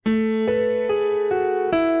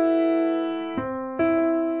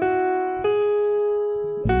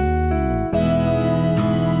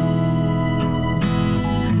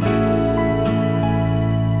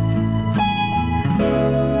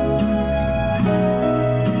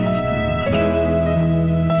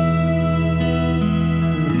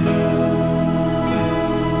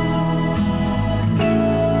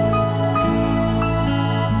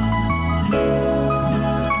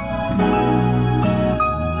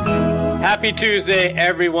Happy Tuesday,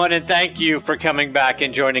 everyone, and thank you for coming back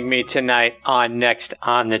and joining me tonight on Next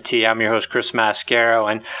on the Tee. I'm your host, Chris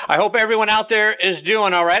Mascaro, and I hope everyone out there is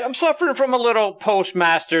doing all right. I'm suffering from a little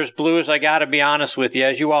post-Masters blues, I got to be honest with you.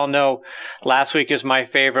 As you all know, last week is my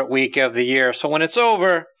favorite week of the year, so when it's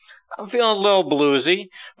over, I'm feeling a little bluesy,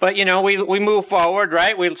 but, you know, we move forward,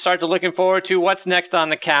 right? We start to looking forward to what's next on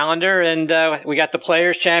the calendar, and we got the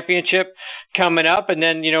Players' Championship coming up, and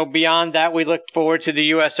then, you know, beyond that, we look forward to the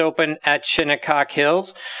U.S. Open at Shinnecock Hills.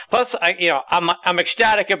 Plus, I'm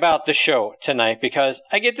ecstatic about the show tonight because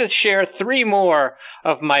I get to share three more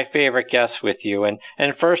of my favorite guests with you, and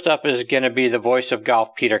first up is going to be the voice of golf,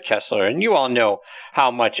 Peter Kessler, and you all know how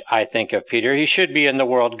much I think of Peter. He should be in the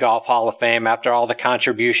World Golf Hall of Fame after all the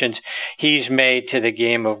contributions he's made to the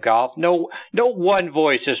game of golf. No one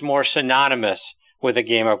voice is more synonymous with a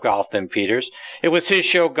game of golf than Peter's. It was his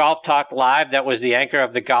show, Golf Talk Live, that was the anchor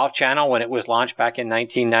of the Golf Channel when it was launched back in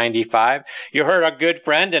 1995. You heard our good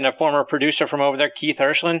friend and a former producer from over there, Keith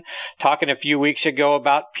Hirschland, talking a few weeks ago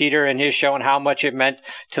about Peter and his show and how much it meant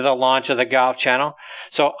to the launch of the Golf Channel.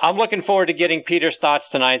 So I'm looking forward to getting Peter's thoughts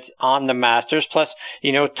tonight on the Masters, plus,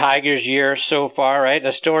 you know, Tiger's year so far, right?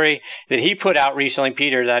 A story that he put out recently,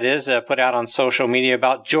 Peter, that is, put out on social media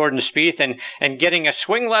about Jordan Spieth and getting a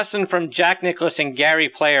swing lesson from Jack Nicklaus and Gary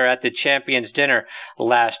Player at the Champions Dinner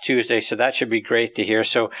last Tuesday. So that should be great to hear.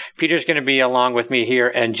 So Peter's going to be along with me here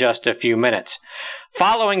in just a few minutes.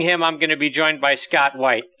 Following him, I'm going to be joined by Scott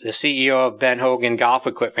White, the CEO of Ben Hogan Golf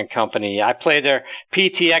Equipment Company. I play their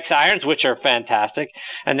PTX irons, which are fantastic,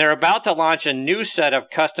 and they're about to launch a new set of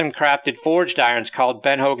custom-crafted forged irons called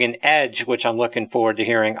Ben Hogan Edge, which I'm looking forward to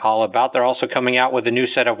hearing all about. They're also coming out with a new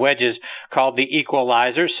set of wedges called the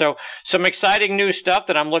Equalizer. So some exciting new stuff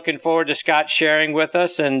that I'm looking forward to Scott sharing with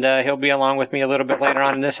us, and he'll be along with me a little bit later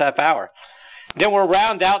on in this half hour. Then we'll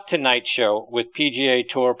round out tonight's show with PGA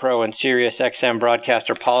Tour Pro and Sirius XM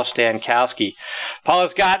broadcaster Paul Stankowski. Paul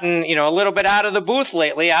has gotten, you know, a little bit out of the booth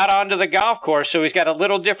lately, out onto the golf course, so he's got a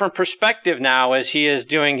little different perspective now as he is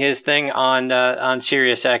doing his thing on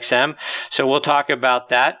Sirius XM. So we'll talk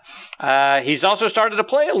about that. He's also started to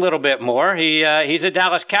play a little bit more. He's a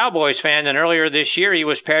Dallas Cowboys fan, and earlier this year he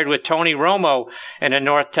was paired with Tony Romo in a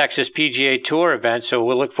North Texas PGA Tour event. So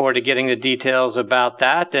we'll look forward to getting the details about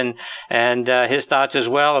that and his thoughts as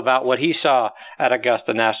well about what he saw at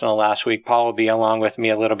Augusta National last week. Paul will be along with me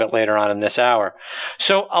a little bit later on in this hour.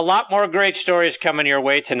 So a lot more great stories coming your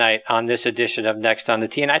way tonight on this edition of Next on the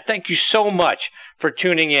Tee, and I thank you so much for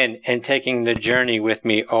tuning in and taking the journey with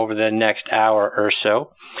me over the next hour or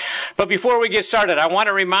so. But before we get started, I want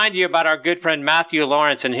to remind you about our good friend Matthew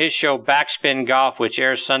Lawrence and his show Backspin Golf, which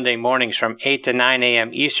airs Sunday mornings from 8 to 9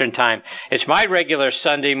 a.m. Eastern Time. It's my regular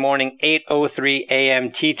Sunday morning 8:03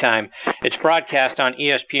 a.m. tee time. It's broadcast on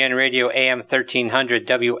ESPN Radio AM 1300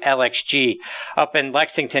 WLXG up in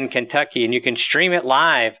Lexington, Kentucky, and you can stream it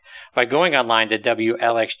live by going online to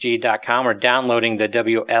WLXG.com or downloading the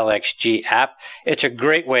WLXG app. It's a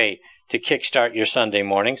great way to kickstart your Sunday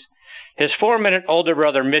mornings. His 4-minute older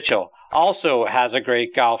brother, Mitchell, also has a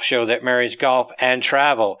great golf show that marries golf and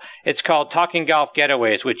travel. It's called Talking Golf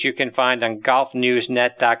Getaways, which you can find on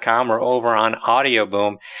golfnewsnet.com or over on Audio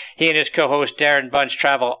Boom. He and his co-host Darren Bunch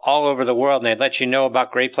travel all over the world, and they let you know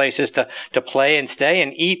about great places to play and stay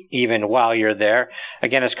and eat even while you're there.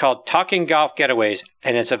 Again, it's called Talking Golf Getaways,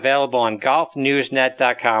 and it's available on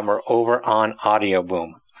golfnewsnet.com or over on Audio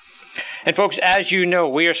Boom. And folks, as you know,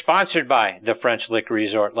 we are sponsored by the French Lick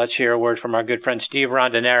Resort. Let's hear a word from our good friend Steve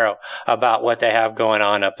Rondinero about what they have going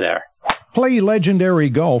on up there. Play legendary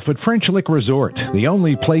golf at French Lick Resort, the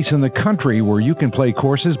only place in the country where you can play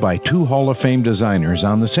courses by two Hall of Fame designers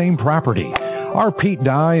on the same property. Our Pete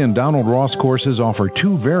Dye and Donald Ross courses offer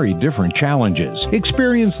two very different challenges.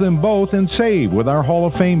 Experience them both and save with our Hall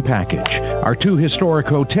of Fame package. Our two historic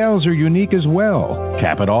hotels are unique as well.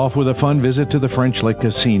 Cap it off with a fun visit to the French Lick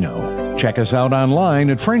Casino. Check us out online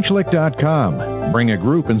at FrenchLick.com. Bring a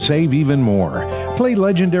group and save even more. Play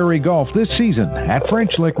legendary golf this season at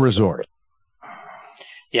French Lick Resort.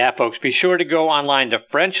 Yeah, folks, be sure to go online to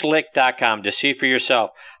FrenchLick.com to see for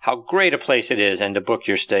yourself how great a place it is and to book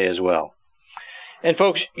your stay as well. And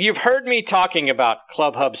folks, you've heard me talking about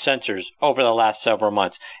ClubHub sensors over the last several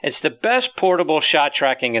months. It's the best portable shot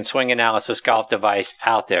tracking and swing analysis golf device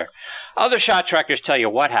out there. Other shot trackers tell you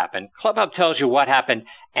what happened. ClubHub tells you what happened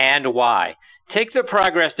and why. Take the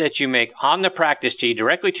progress that you make on the practice tee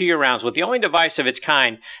directly to your rounds with the only device of its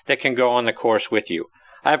kind that can go on the course with you.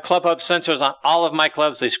 I have Club Hub sensors on all of my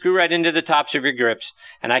clubs. They screw right into the tops of your grips.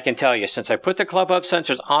 And I can tell you, since I put the Club Hub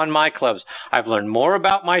sensors on my clubs, I've learned more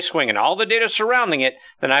about my swing and all the data surrounding it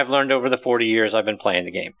than I've learned over the 40 years I've been playing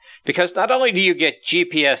the game. Because not only do you get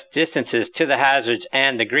GPS distances to the hazards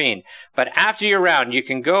and the green, but after your round, you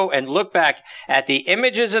can go and look back at the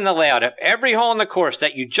images and the layout of every hole in the course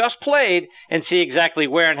that you just played and see exactly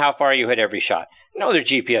where and how far you hit every shot. No other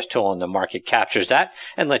GPS tool in the market captures that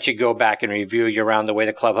and lets you go back and review your round the way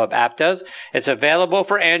the Club Hub app does. It's available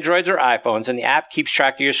for Androids or iPhones, and the app keeps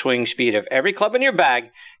track of your swing speed of every club in your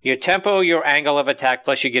bag, your tempo, your angle of attack,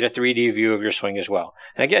 plus you get a 3D view of your swing as well.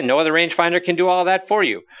 And again, no other rangefinder can do all of that for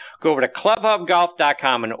you. Go over to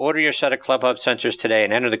clubhubgolf.com and order your set of Club Hub sensors today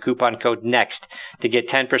and enter the coupon code NEXT to get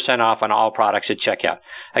 10% off on all products at checkout.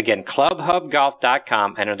 Again,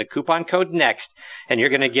 clubhubgolf.com, enter the coupon code NEXT, and you're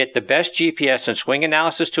going to get the best GPS and swing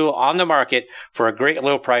analysis tool on the market for a great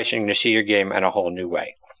low price, and you're going to see your game in a whole new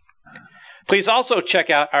way. Please also check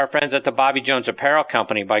out our friends at the Bobby Jones Apparel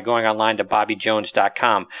Company by going online to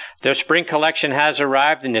bobbyjones.com. Their spring collection has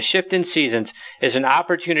arrived, and the shift in seasons is an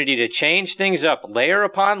opportunity to change things up layer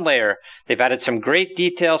upon layer. They've added some great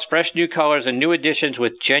details, fresh new colors, and new additions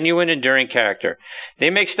with genuine, enduring character. They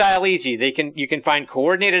make style easy. You can find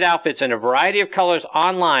coordinated outfits in a variety of colors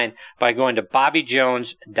online by going to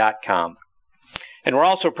bobbyjones.com. And we're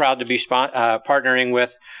also proud to be partnering with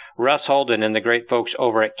Russ Holden and the great folks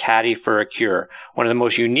over at Caddy for a Cure. One of the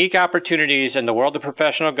most unique opportunities in the world of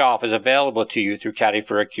professional golf is available to you through Caddy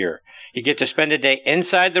for a Cure. You get to spend a day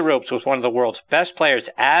inside the ropes with one of the world's best players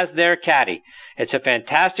as their caddy. It's a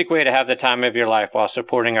fantastic way to have the time of your life while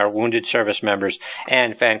supporting our wounded service members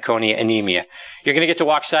and Fanconi anemia. You're going to get to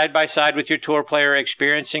walk side by side with your tour player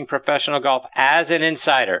experiencing professional golf as an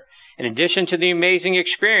insider. In addition to the amazing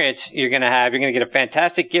experience you're going to get a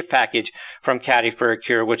fantastic gift package from Caddy for a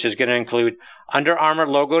Cure, which is going to include Under Armour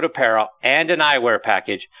logoed apparel and an eyewear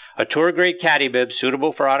package, a tour-grade caddy bib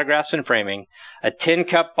suitable for autographs and framing, a tin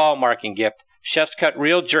cup ball marking gift, chef's cut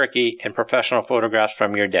real jerky, and professional photographs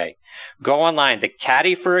from your day. Go online to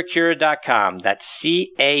caddyforacure.com. That's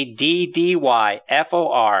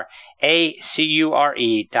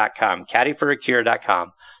caddyforacure.com.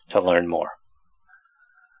 caddyforacure.com to learn more.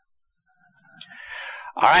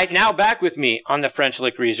 All right, now back with me on the French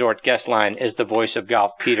Lick Resort guest line is the voice of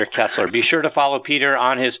golf, Peter Kessler. Be sure to follow Peter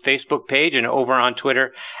on his Facebook page and over on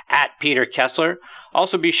Twitter at Peter Kessler.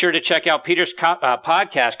 Also, be sure to check out Peter's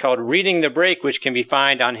podcast called Reading the Break, which can be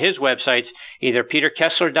found on his websites, either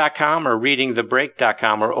peterkessler.com or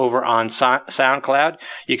readingthebreak.com or over on SoundCloud.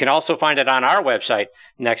 You can also find it on our website,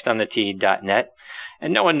 nextonthetee.net.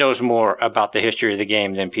 And no one knows more about the history of the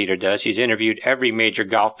game than Peter does. He's interviewed every major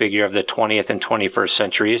golf figure of the 20th and 21st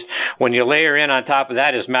centuries. When you layer in on top of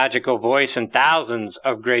that his magical voice and thousands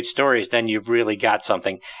of great stories, then you've really got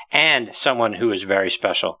something, and someone who is very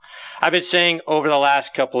special. I've been saying over the last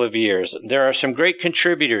couple of years, there are some great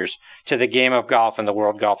contributors to the game of golf in the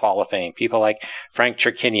World Golf Hall of Fame. People like Frank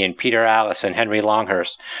Cherkinian, Peter Allis, and Henry Longhurst.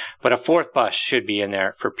 But a fourth bust should be in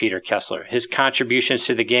there for Peter Kessler. His contributions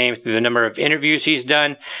to the game through the number of interviews he's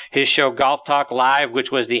done, his show Golf Talk Live, which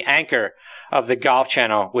was the anchor of the Golf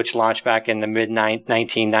Channel, which launched back in the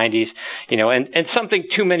mid-1990s, and something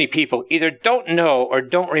too many people either don't know or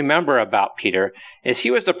don't remember about Peter is he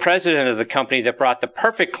was the president of the company that brought the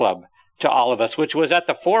perfect club to all of us, which was at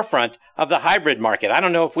the forefront of the hybrid market. I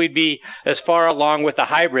don't know if we'd be as far along with the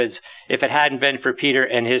hybrids if it hadn't been for Peter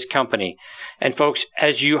and his company. And folks,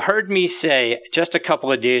 as you heard me say just a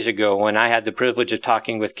couple of days ago when I had the privilege of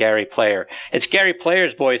talking with Gary Player, it's Gary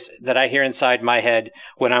Player's voice that I hear inside my head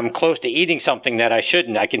when I'm close to eating something that I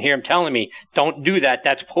shouldn't. I can hear him telling me, don't do that,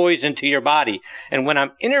 that's poison to your body. And when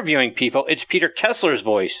I'm interviewing people, it's Peter Kessler's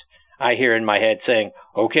voice I hear in my head saying,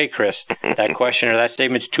 okay, Chris, that question or that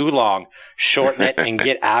statement's too long. Shorten it and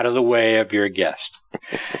get out of the way of your guest.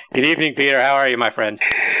 Good evening, Peter. How are you, my friend?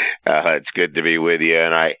 It's good to be with you,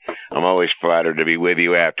 and I'm always flattered to be with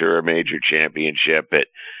you after a major championship. It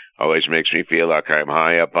always makes me feel like I'm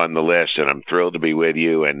high up on the list, and I'm thrilled to be with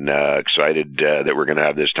you and excited that we're going to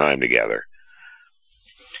have this time together.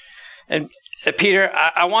 And Peter,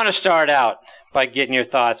 I want to start out by getting your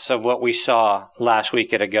thoughts of what we saw last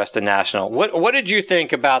week at Augusta National. What did you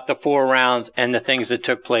think about the 4 rounds and the things that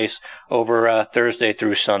took place over Thursday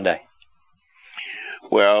through Sunday?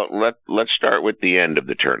 Well, let's start with the end of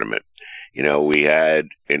the tournament. We had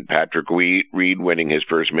Patrick Reed winning his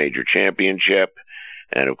first major championship.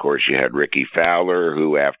 And, of course, you had Ricky Fowler,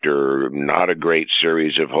 who, after not a great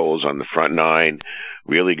series of holes on the front 9,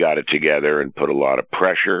 really got it together and put a lot of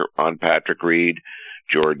pressure on Patrick Reed.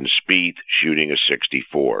 Jordan Spieth shooting a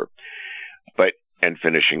 64, and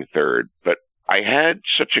finishing third. But I had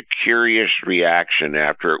such a curious reaction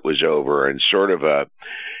after it was over, and sort of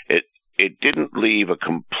it didn't leave a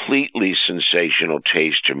completely sensational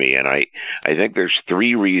taste to me, and I think there's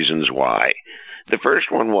three reasons why. The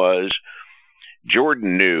first one was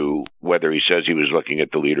Jordan knew, whether he says he was looking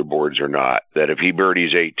at the leaderboards or not, that if he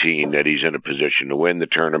birdies 18, that he's in a position to win the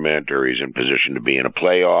tournament or he's in position to be in a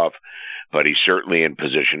playoff, but he's certainly in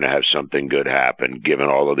position to have something good happen, given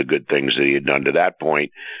all of the good things that he had done to that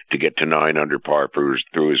point to get to 9 under par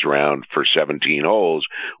through his round for 17 holes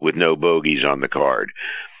with no bogeys on the card.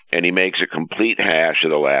 And he makes a complete hash of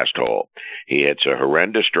the last hole. He hits a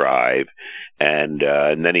horrendous drive, and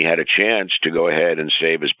then he had a chance to go ahead and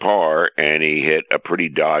save his par, and he hit a pretty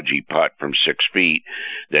dodgy putt from 6 feet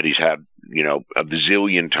that he's had, a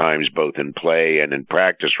bazillion times both in play and in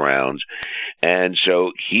practice rounds. And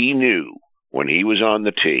so he knew when he was on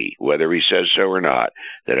the tee, whether he says so or not,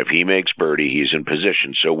 that if he makes birdie, he's in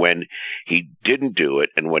position. So when he didn't do it,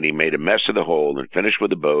 and when he made a mess of the hole and finished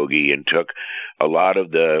with a bogey and took a lot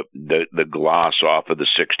of the gloss off of the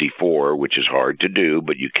 64, which is hard to do,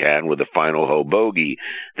 but you can with a final hole bogey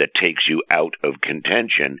that takes you out of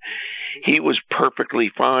contention, he was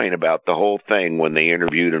perfectly fine about the whole thing when they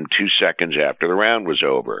interviewed him 2 seconds after the round was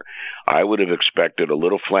over. I would have expected a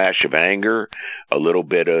little flash of anger, a little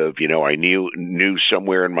bit of, I knew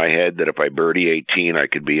somewhere in my head that if I birdie 18, I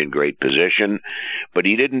could be in great position, but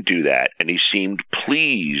he didn't do that, and he seemed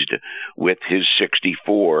pleased with his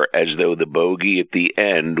 64 as though the bogey at the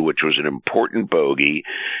end, which was an important bogey,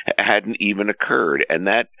 hadn't even occurred, and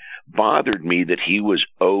that bothered me that he was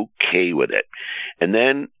okay with it. And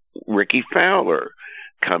then Ricky Fowler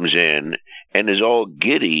comes in and is all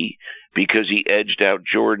giddy because he edged out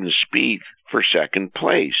Jordan Spieth for second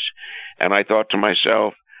place. And I thought to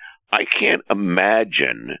myself, I can't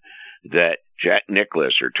imagine that Jack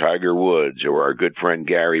Nicklaus or Tiger Woods or our good friend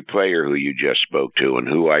Gary Player, who you just spoke to and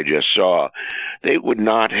who I just saw, they would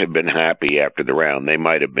not have been happy after the round. They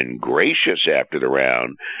might have been gracious after the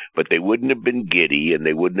round, but they wouldn't have been giddy, and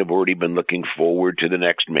they wouldn't have already been looking forward to the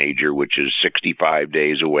next major, which is 65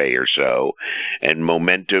 days away or so. And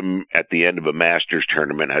momentum at the end of a Masters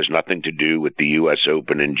tournament has nothing to do with the U.S.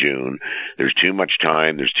 Open in June. There's too much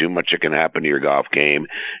time. There's too much that can happen to your golf game.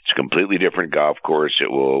 It's a completely different golf course.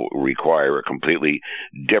 It will require a completely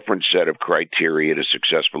different set of criteria to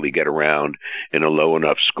successfully get around in a low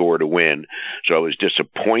enough score to win. So I was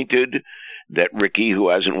disappointed that Ricky, who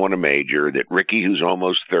hasn't won a major, that Ricky, who's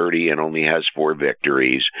almost 30 and only has 4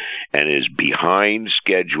 victories and is behind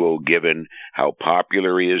schedule given how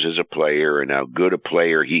popular he is as a player and how good a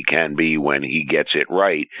player he can be when he gets it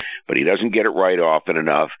right, but he doesn't get it right often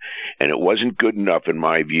enough, and it wasn't good enough in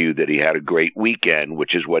my view that he had a great weekend,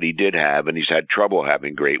 which is what he did have, and he's had trouble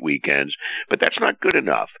having great weekends, but that's not good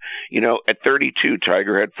enough. At 32,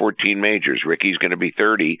 Tiger had 14 majors. Ricky's going to be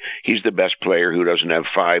 30. He's the best player who doesn't have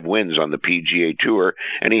 5 wins on the PGA Tour,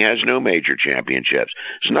 and he has no major championships.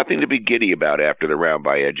 There's nothing to be giddy about after the round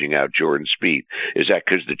by edging out Jordan Spieth. Is that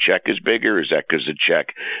because the check is bigger? Is that because the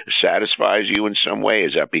check satisfies you in some way?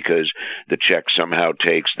 Is that because the check somehow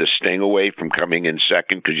takes the sting away from coming in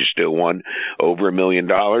second because you still won over $1 million?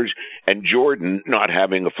 And Jordan not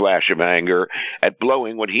having a flash of anger at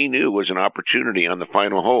blowing what he knew was an opportunity on the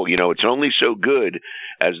final hole. It's only so good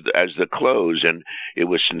as the close, and it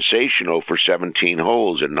was sensational for 17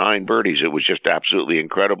 holes and 9 birdies. It was just absolutely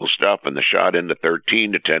incredible stuff, and the shot into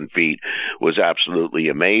 13 to 10 feet was absolutely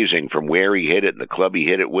amazing from where he hit it and the club he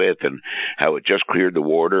hit it with and how it just cleared the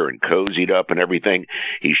water and cozied up and everything.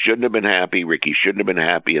 He shouldn't have been happy. Ricky shouldn't have been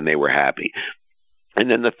happy, and they were happy. And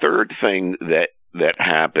then the third thing that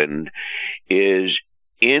happened is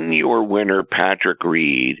in your winner, Patrick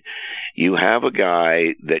Reed, you have a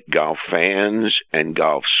guy that golf fans and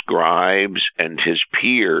golf scribes and his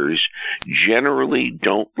peers generally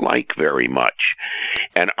don't like very much.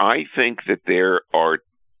 And I think that there are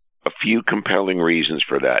a few compelling reasons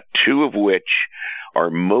for that, 2 of which are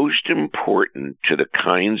most important to the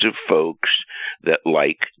kinds of folks that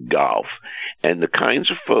like golf. And the kinds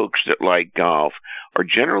of folks that like golf are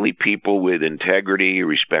generally people with integrity,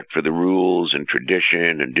 respect for the rules and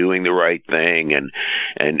tradition and doing the right thing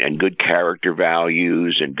and good character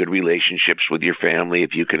values and good relationships with your family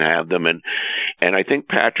if you can have them. And I think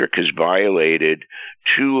Patrick has violated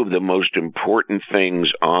 2 of the most important things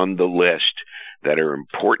on the list that are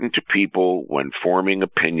important to people when forming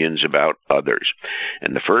opinions about others.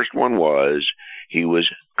 And the first one was he was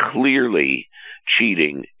clearly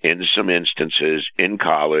cheating in some instances in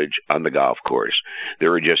college on the golf course.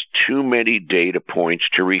 There are just too many data points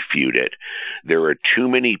to refute it. There are too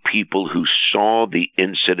many people who saw the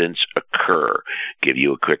incidents occur. Give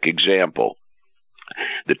you a quick example.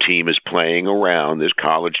 The team is playing around, this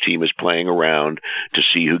college team is playing around to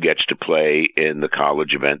see who gets to play in the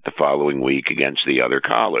college event the following week against the other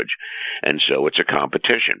college. And so it's a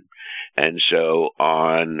competition. And so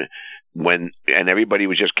and everybody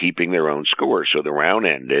was just keeping their own score. So the round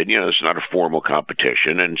ended, it's not a formal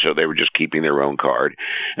competition. And so they were just keeping their own card.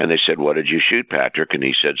 And they said, "What did you shoot, Patrick?" And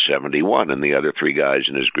he said 71. And the other three guys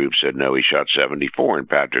in his group said, "No, he shot 74. And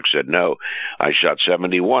Patrick said, "No, I shot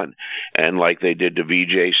 71. And like they did to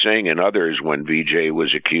Vijay Singh and others when Vijay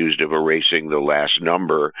was accused of erasing the last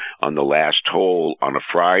number on the last hole on a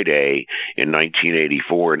Friday in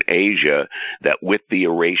 1984 in Asia, that with the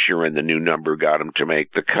erasure and the new number got him to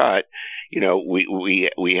make the cut.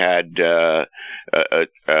 We had a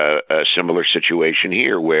similar situation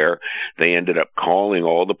here where they ended up calling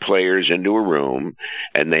all the players into a room,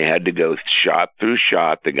 and they had to go shot through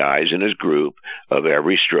shot, the guys in his group, of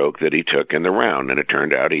every stroke that he took in the round. And it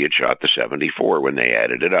turned out he had shot the 74 when they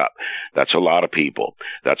added it up. That's a lot of people.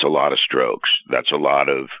 That's a lot of strokes. That's a lot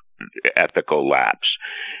of ethical lapse.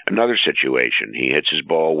 Another situation, he hits his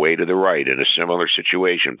ball way to the right in a similar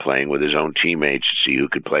situation, playing with his own teammates to see who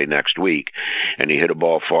could play next week. And he hit a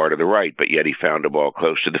ball far to the right, but yet he found a ball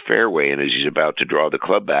close to the fairway. And as he's about to draw the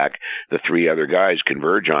club back, the three other guys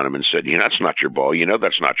converge on him and said, "That's not your ball.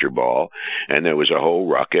 That's not your ball." And there was a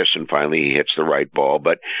whole ruckus, and finally he hits the right ball.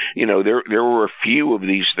 But, there were a few of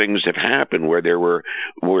these things that happened where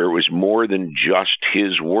it was more than just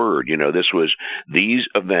his word. These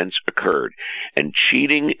events occurred. And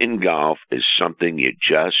cheating in golf is something you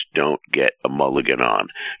just don't get a mulligan on.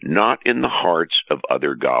 Not in the hearts of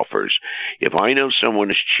other golfers. If I know someone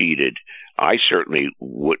has cheated, I certainly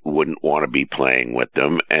wouldn't want to be playing with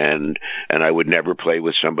them, and I would never play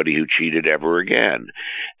with somebody who cheated ever again.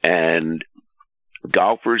 And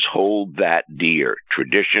golfers hold that dear.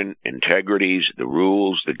 Tradition, integrities, the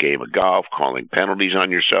rules, the game of golf, calling penalties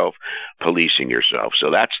on yourself, policing yourself.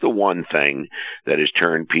 So that's the one thing that has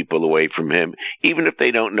turned people away from him, even if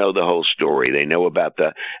they don't know the whole story. They know about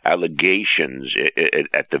the allegations,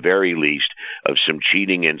 at the very least, of some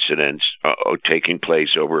cheating incidents taking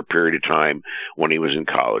place over a period of time when he was in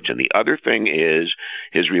college. And the other thing is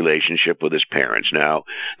his relationship with his parents. Now,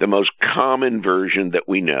 the most common version that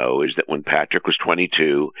we know is that when Patrick was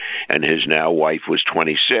 22 and his now wife was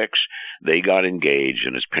 26, they got engaged,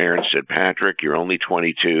 and his parents said, "Patrick, you're only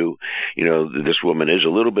 22. This woman is a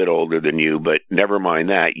little bit older than you, but never mind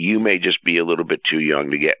that. You may just be a little bit too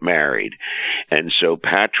young to get married." And so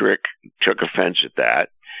Patrick took offense at that.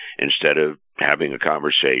 Instead of having a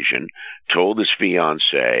conversation, told his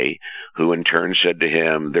fiancée, who in turn said to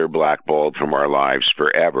him, "They're blackballed from our lives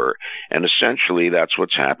forever." And essentially that's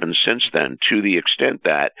what's happened since then, to the extent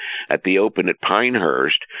that at the Open at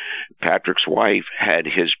Pinehurst, Patrick's wife had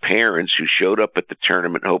his parents, who showed up at the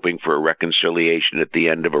tournament hoping for a reconciliation at the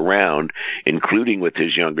end of a round, including with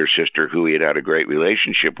his younger sister, who he had a great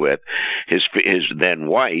relationship with, his then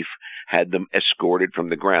wife, had them escorted from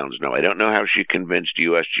the grounds. Now, I don't know how she convinced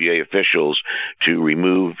USGA officials to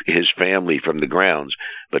remove his family from the grounds,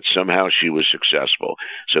 but somehow she was successful.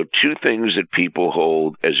 So two things that people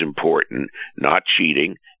hold as important: not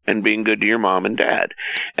cheating and being good to your mom and dad.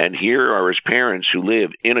 And here are his parents, who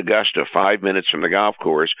live in Augusta, 5 minutes from the golf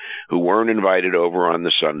course, who weren't invited over on the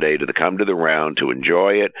Sunday to come to the round, to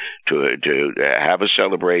enjoy it, to have a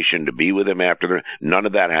celebration, to be with him after. None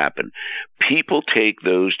of that happened. People take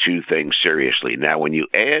those two things seriously. Now, when you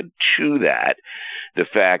add to that the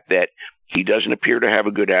fact that he doesn't appear to have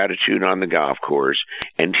a good attitude on the golf course,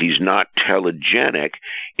 and he's not telegenic,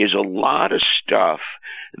 is a lot of stuff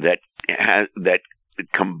that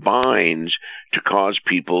combines to cause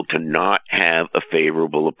people to not have a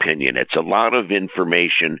favorable opinion. It's a lot of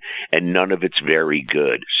information, and none of it's very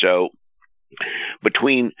good. So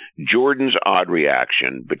between Jordan's odd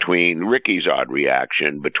reaction, between Ricky's odd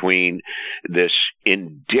reaction, between this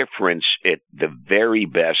indifference at the very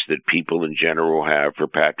best that people in general have for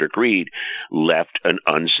Patrick Reed, left an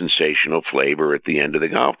unsensational flavor at the end of the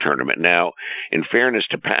golf tournament. Now, in fairness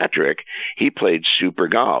to Patrick, he played super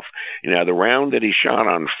golf. Now, the round that he shot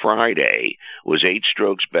on Friday was 8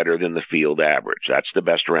 strokes better than the field average. That's the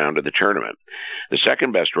best round of the tournament. The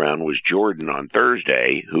second best round was Jordan on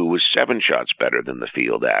Thursday, who was 7 shots better than the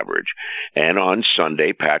field average. And on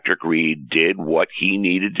Sunday, Patrick Reed did what he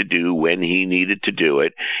needed to do when he needed to do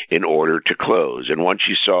it in order to close. And once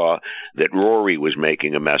you saw that Rory was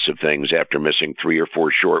making a mess of things after missing 3 or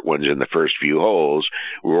 4 short ones in the first few holes,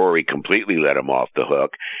 Rory completely let him off the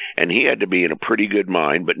hook. And he had to be in a pretty good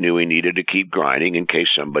mind, but knew he needed to keep grinding in case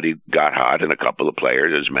somebody got hot, and a couple of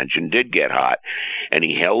players, as mentioned, did get hot. And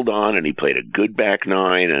he held on, and he played a good back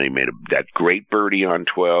 9, and he made that great birdie on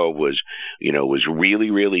 12, was was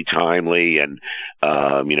really, really timely. And,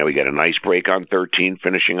 he got a nice break on 13,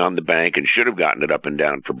 finishing on the bank, and should have gotten it up and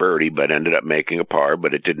down for birdie, but ended up making a par,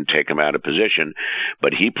 but it didn't take him out of position.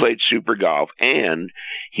 But he played super golf, and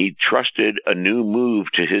he trusted a new move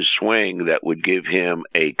to his swing that would give him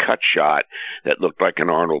a cut shot that looked like an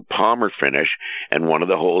Arnold Palmer finish. And one of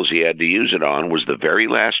the holes he had to use it on was the very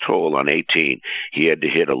last hole on 18. He had to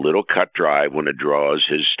hit a little cut drive when it draws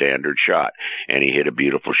his standard shot, and he hit a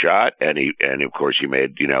beautiful shot, and of course he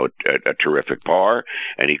made a terrific par,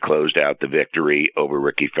 and he closed out the victory over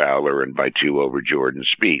Ricky Fowler and by 2 over Jordan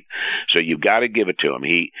Spieth. So you've got to give it to him.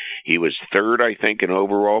 He was third, I think, in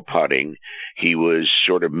overall putting. He was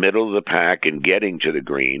sort of middle of the pack in getting to the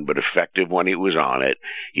green, but effective when he was on it.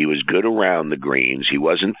 He was good around the greens. He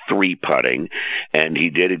wasn't 3-putting, and he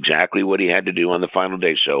did exactly what he had to do on the final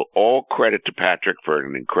day. So all credit to Patrick for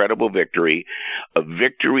an incredible victory, a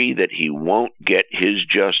victory that he won't get his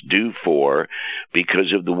just due for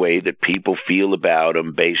because of the way that people feel about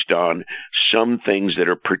him based on some things that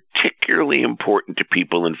are particularly important to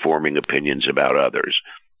people in forming opinions about others.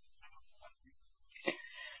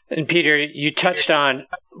 And Peter, you touched on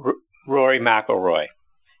Rory McIlroy,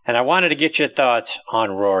 and I wanted to get your thoughts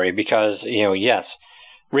on Rory because, yes,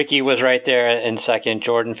 Ricky was right there in second.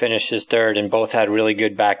 Jordan finished his third, and both had really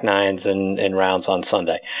good back nines and rounds on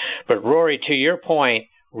Sunday. But Rory, to your point,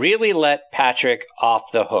 really let Patrick off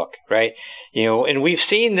the hook, right? And we've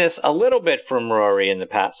seen this a little bit from Rory in the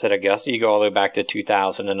past at Augusta. You go all the way back to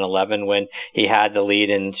 2011 when he had the lead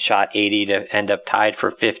and shot 80 to end up tied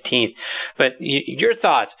for 15th. But your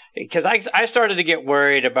thoughts, because I started to get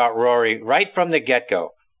worried about Rory right from the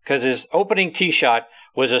get-go because his opening tee shot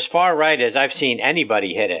was as far right as I've seen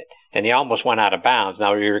anybody hit it, and he almost went out of bounds.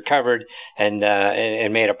 Now he recovered and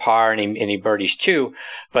made a par, and he birdies 2.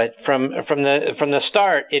 But from the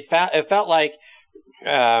start, it felt like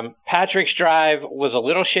Patrick's drive was a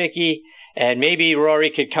little shaky, and maybe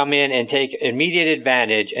Rory could come in and take immediate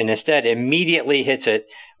advantage, and instead immediately hits it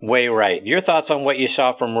way right. Your thoughts on what you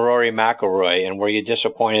saw from Rory McIlroy, and were you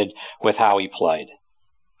disappointed with how he played?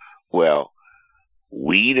 Well,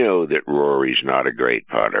 we know that Rory's not a great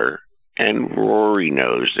putter, and Rory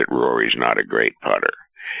knows that Rory's not a great putter.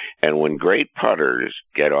 And when great putters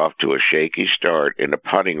get off to a shaky start in a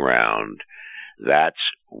putting round, that's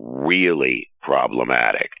really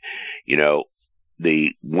problematic. The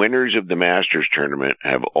winners of the Masters tournament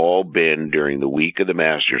have all been during the week of the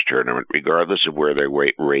Masters tournament, regardless of where they're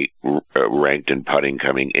ranked in putting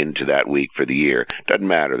coming into that week for the year. Doesn't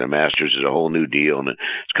matter. The Masters is a whole new deal, and it's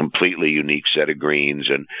a completely unique set of greens,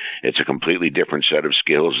 and it's a completely different set of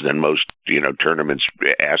skills than most tournaments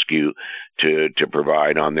ask you to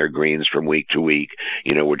provide on their greens from week to week,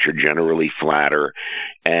 which are generally flatter.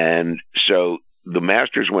 And so the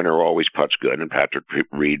Masters winner always puts good, and Patrick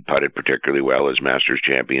Reed putted particularly well, as Masters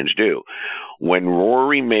champions do. When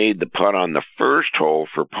Rory made the putt on the first hole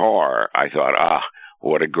for par, I thought,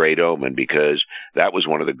 what a great omen, because that was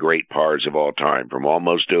one of the great pars of all time, from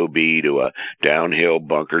almost OB to a downhill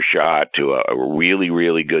bunker shot to a really,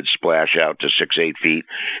 really good splash out to 6-8 feet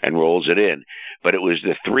and rolls it in. But it was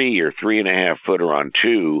the 3 or 3.5 footer on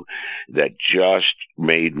 2 that just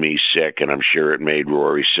made me sick, and I'm sure it made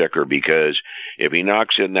Rory sicker, because if he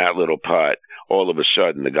knocks in that little putt, all of a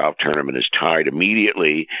sudden the golf tournament is tied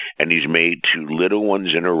immediately, and he's made 2 little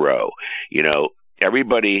ones in a row.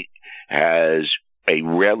 Everybody has a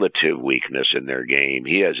relative weakness in their game.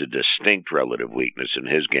 He has a distinct relative weakness in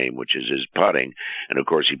his game, which is his putting. And of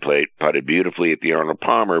course, he putted beautifully at the Arnold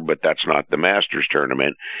Palmer, but that's not the Masters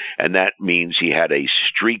tournament. And that means he had a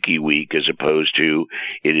streaky week as opposed to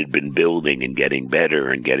it had been building and getting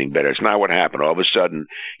better and getting better. It's not what happened. All of a sudden,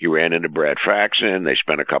 he ran into Brad Faxon. They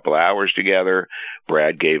spent a couple hours together.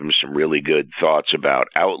 Brad gave him some really good thoughts about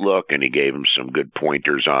outlook, and he gave him some good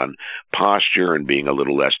pointers on posture and being a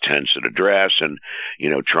little less tense at address, and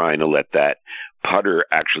trying to let that putter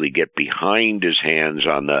actually get behind his hands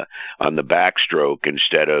on the backstroke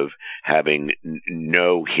instead of having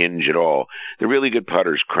no hinge at all. The really good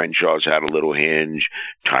putters, Crenshaw's had a little hinge,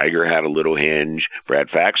 Tiger had a little hinge, Brad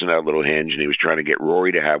Faxon had a little hinge, and he was trying to get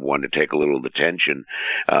Rory to have one to take a little of the tension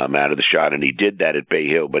out of the shot, and he did that at Bay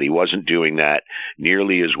Hill, but he wasn't doing that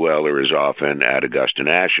nearly as well or as often at Augusta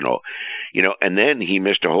National. And then he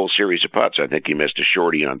missed a whole series of putts. I think he missed a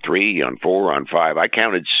shorty on 3, on 4, on 5. I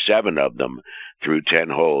counted 7 of them through 10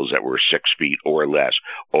 holes that were 6 feet or less,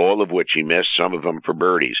 all of which he missed, some of them for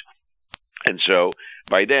birdies. And so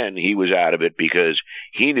by then he was out of it, because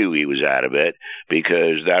he knew he was out of it,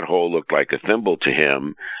 because that hole looked like a thimble to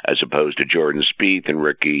him, as opposed to Jordan Spieth and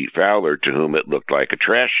Ricky Fowler, to whom it looked like a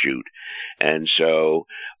trash chute. And so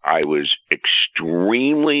I was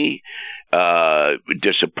extremely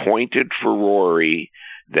disappointed for Rory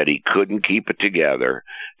that he couldn't keep it together,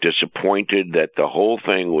 disappointed that the whole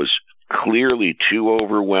thing was clearly too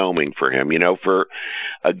overwhelming for him. For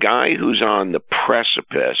a guy who's on the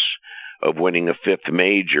precipice of winning a fifth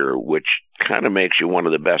major, which kind of makes you one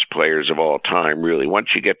of the best players of all time, really. Once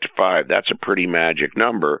you get to 5, that's a pretty magic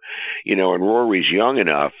number. And Rory's young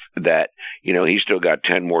enough that, he's still got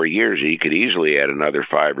 10 more years. He could easily add another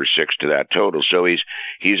 5 or 6 to that total. So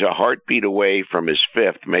he's a heartbeat away from his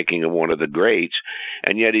 5th, making him one of the greats.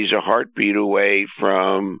 And yet he's a heartbeat away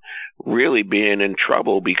from really being in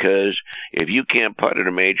trouble, because if you can't putt at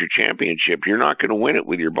a major championship, you're not going to win it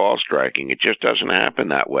with your ball striking. It just doesn't happen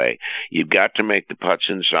that way. You've got to make the putts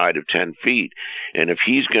inside of 10 feet. And if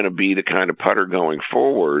he's going to be the kind of putter going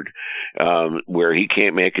forward where he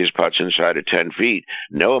can't make his putts inside of 10 feet,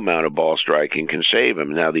 no amount of ball striking can save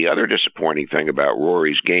him. Now, the other disappointing thing about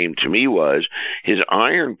Rory's game to me was his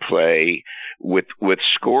iron play with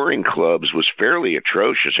scoring clubs was fairly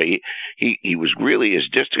atrocious. He was really, his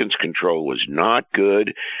distance control was not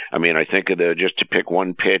good. I mean, I think of just to pick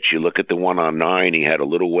one pitch, you look at the one on 9, he had a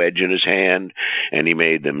little wedge in his hand, and he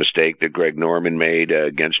made the mistake that Greg Norman made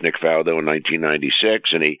against Nick Faldo in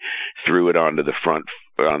 1996, and he threw it onto the front,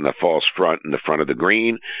 on the false front in the front of the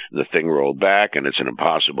green. The thing rolled back, and it's an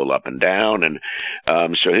impossible up and down. And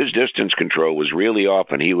so his distance control was really off,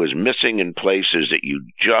 and he was missing in places that you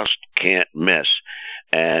just can't miss.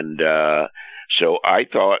 And so I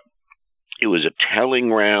thought it was a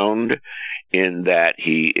telling round in that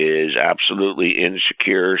he is absolutely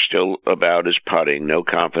insecure still about his putting, no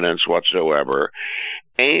confidence whatsoever.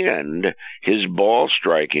 And his ball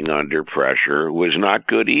striking under pressure was not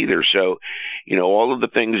good either. So, all of the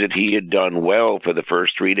things that he had done well for the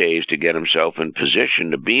first 3 days to get himself in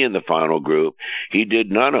position to be in the final group, he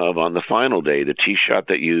did none of on the final day. The tee shot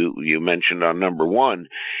that you mentioned on number 1,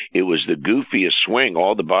 it was the goofiest swing.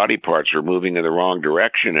 All the body parts were moving in the wrong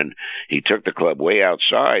direction, and he took the club way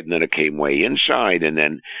outside, and then it came way inside, and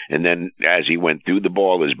then as he went through the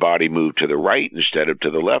ball, his body moved to the right instead of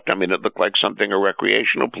to the left. I mean, it looked like something a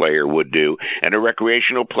recreational player would do, and a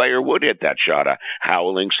recreational player would hit that shot, a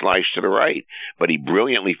howling slice to the right. But he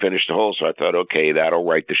brilliantly finished the hole, so I thought, okay, that'll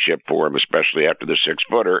right the ship for him, especially after the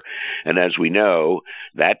 6-footer. And as we know,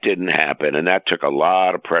 that didn't happen, and that took a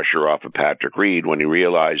lot of pressure off of Patrick Reed when he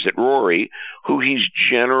realized that Rory, who he's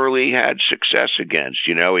generally had success against,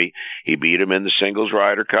 he beat him in the singles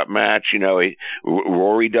Ryder Cup match,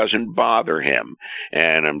 Rory doesn't bother him.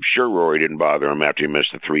 And I'm sure Rory didn't bother him after he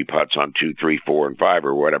missed the 3 putts on 2, 3, 4, and 5,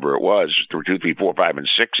 or whatever it was, 2, 3, 4, 5, and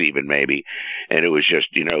 6 even maybe. And it was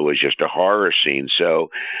just a horror scene. So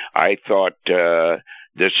I thought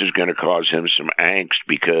this is going to cause him some angst,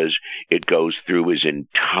 because it goes through his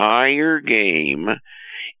entire game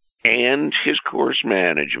and his course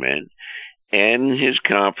management and his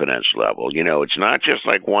confidence level. It's not just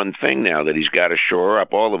like one thing now that he's got to shore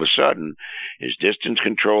up. All of a sudden, his distance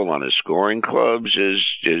control on his scoring clubs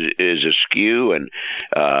is askew, and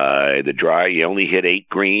he only hit 8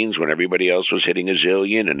 greens when everybody else was hitting a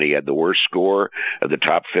zillion, and he had the worst score of the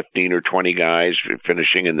top 15 or 20 guys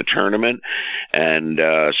finishing in the tournament. And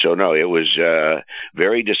so, no, it was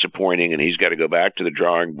very disappointing, and he's got to go back to the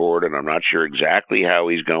drawing board, and I'm not sure exactly how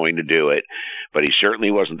he's going to do it, but he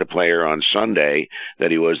certainly wasn't the player on Sunday that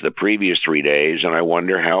he was the previous 3 days, and I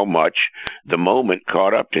wonder how much the moment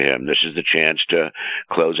caught up to him. This is the chance to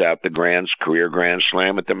close out the career Grand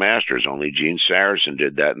Slam at the Masters. Only Gene Sarazen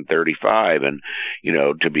did that in 35, and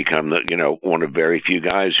to become one of very few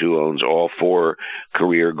guys who owns all 4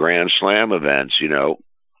 career Grand Slam events,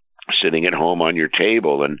 sitting at home on your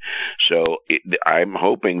table. And so I'm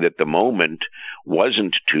hoping that the moment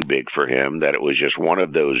wasn't too big for him, that it was just one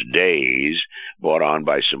of those days brought on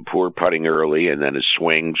by some poor putting early, and then his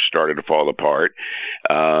swing started to fall apart.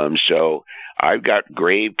 So I've got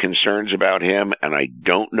grave concerns about him, and I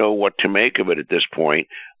don't know what to make of it at this point,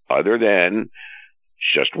 other than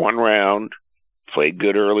just one round. Played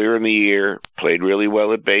good earlier in the year, played really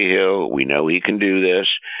well at Bay Hill. We know he can do this.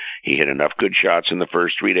 He hit enough good shots in the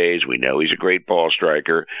first 3 days. We know he's a great ball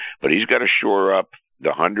striker, but he's got to shore up the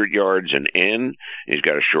 100 yards and in. He's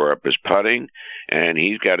got to shore up his putting, and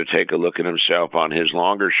he's got to take a look at himself on his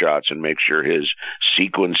longer shots and make sure his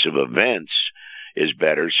sequence of events is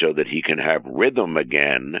better, so that he can have rhythm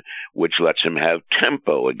again, which lets him have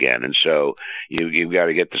tempo again. And so you've got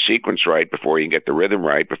to get the sequence right before you can get the rhythm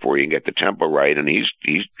right, before you can get the tempo right. And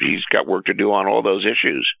he's got work to do on all those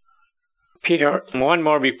issues. Peter, one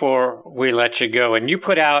more before we let you go. And you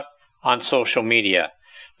put out on social media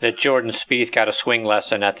that Jordan Spieth got a swing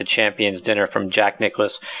lesson at the Champions Dinner from Jack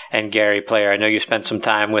Nicklaus and Gary Player. I know you spent some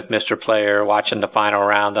time with Mr. Player watching the final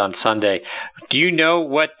round on Sunday. Do you know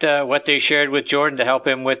what they shared with Jordan to help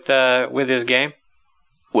him with his game?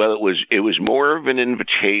 Well, it was more of an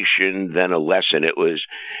invitation than a lesson. It was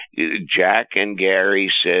Jack and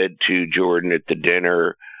Gary said to Jordan at the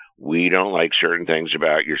dinner, "We don't like certain things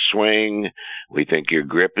about your swing. We think your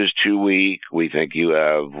grip is too weak. We think you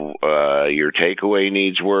have your takeaway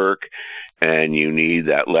needs work, and you need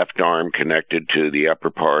that left arm connected to the upper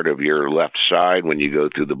part of your left side when you go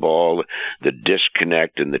through the ball. The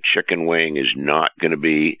disconnect in the chicken wing is not going to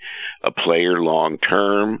be a player long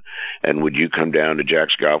term. And would you come down to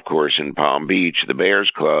Jack's golf course in Palm Beach, the Bears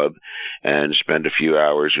Club, and spend a few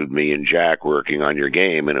hours with me and Jack working on your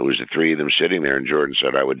game?" And it was the three of them sitting there, and Jordan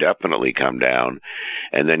said, "I would definitely come down."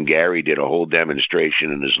 And then Gary did a whole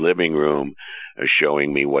demonstration in his living room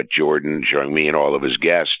showing me and all of his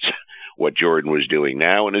guests what Jordan was doing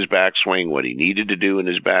now in his backswing, what he needed to do in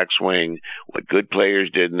his backswing, what good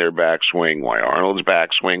players did in their backswing, why Arnold's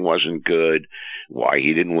backswing wasn't good, why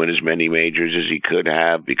he didn't win as many majors as he could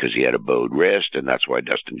have because he had a bowed wrist, and that's why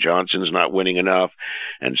Dustin Johnson's not winning enough.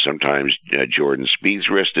 And sometimes Jordan Spieth's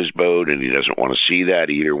wrist is bowed, and he doesn't want to see that.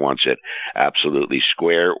 He either wants it absolutely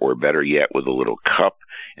square or, better yet, with a little cup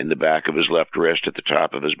in the back of his left wrist at the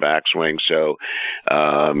top of his backswing. So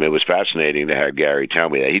it was fascinating to have Gary tell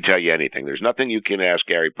me that. He'd tell you anything. There's nothing you can ask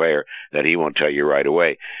Gary Player that he won't tell you right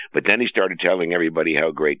away. But then he started telling everybody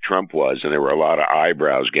how great Trump was, and there were a lot of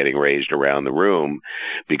eyebrows getting raised around the room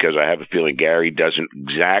because I have a feeling Gary doesn't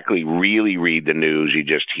exactly really read the news. He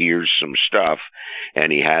just hears some stuff,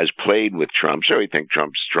 and he has played with Trump, so he thinks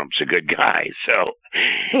Trump's a good guy. So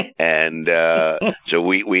and so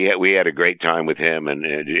we had a great time with him and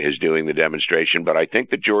his doing the demonstration. But I think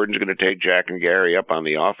that Jordan's going to take Jack and Gary up on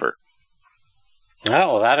the offer. Oh,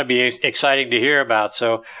 well, that'll be exciting to hear about.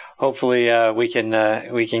 So hopefully we can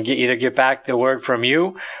either get back the word from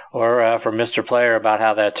you or from Mr. Player about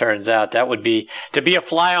how that turns out. That would be, to be a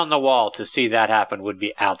fly on the wall to see that happen would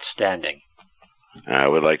be outstanding. I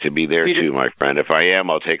would like to be there Peter, too, my friend. If I am,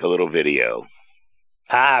 I'll take a little video.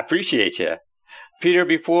 I appreciate you. Peter,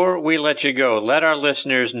 before we let you go, let our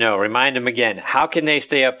listeners know, remind them again, how can they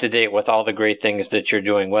stay up to date with all the great things that you're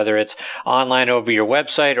doing, whether it's online over your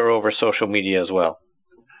website or over social media as well?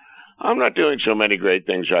 I'm not doing so many great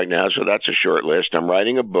things right now, so that's a short list. I'm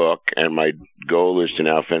writing a book, and my goal is to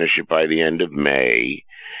now finish it by the end of May.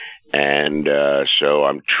 And so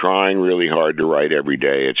I'm trying really hard to write every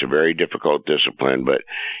day. It's a very difficult discipline, but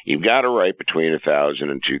you've got to write between 1,000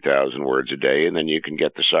 and 2,000 words a day, and then you can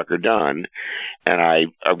get the sucker done. And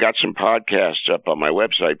I've got some podcasts up on my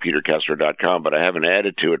website, peterkessler.com, but I haven't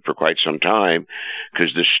added to it for quite some time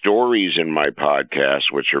because the stories in my podcast,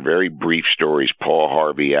 which are very brief stories, Paul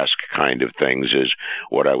Harvey-esque kind of things, is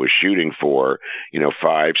what I was shooting for,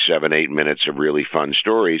 5, 7, 8 minutes of really fun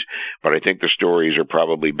stories. But I think the stories are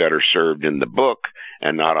probably better served in the book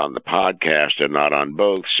and not on the podcast and not on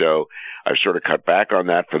both. So I've sort of cut back on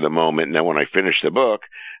that for the moment. And then when I finish the book,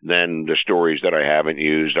 then the stories that I haven't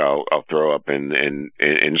used, I'll throw up in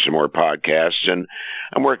some more podcasts. And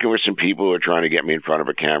I'm working with some people who are trying to get me in front of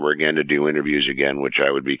a camera again to do interviews again, which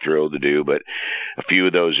I would be thrilled to do. But a few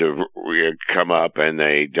of those have come up and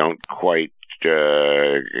they don't quite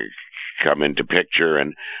come into picture,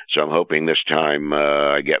 and so I'm hoping this time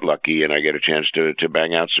I get lucky and I get a chance to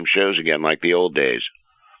bang out some shows again like the old days.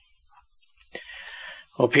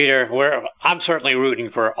 Well, Peter, I'm certainly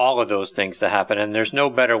rooting for all of those things to happen, and there's no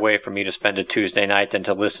better way for me to spend a Tuesday night than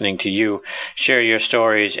to listening to you share your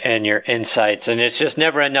stories and your insights, and it's just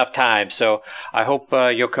never enough time. So I hope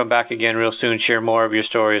you'll come back again real soon, share more of your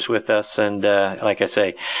stories with us, and like I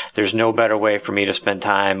say, there's no better way for me to spend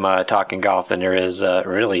time talking golf than there is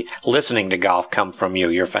really listening to golf come from you.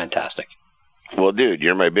 You're fantastic. Well, dude,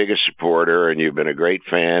 you're my biggest supporter, and you've been a great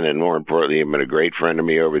fan, and more importantly, you've been a great friend to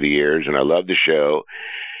me over the years, and I love the show.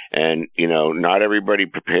 And, not everybody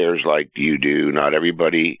prepares like you do. Not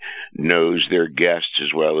everybody knows their guests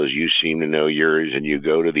as well as you seem to know yours, and you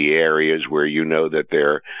go to the areas where you know that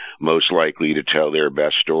they're most likely to tell their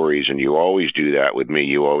best stories, and you always do that with me.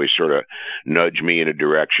 You always sort of nudge me in a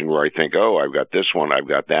direction where I think, oh, I've got this one, I've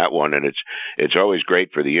got that one, and it's always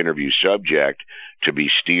great for the interview subject to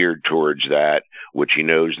be steered towards that which he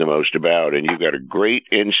knows the most about. And you've got a great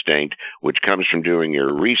instinct, which comes from doing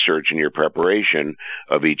your research and your preparation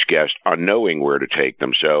of each guest on knowing where to take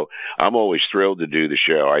them. So I'm always thrilled to do the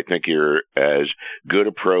show. I think you're as good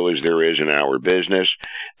a pro as there is in our business,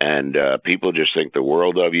 and people just think the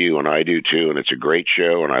world of you, and I do too. And it's a great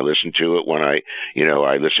show, and I listen to it when I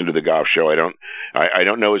listen to the golf show. I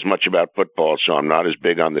don't know as much about football, so I'm not as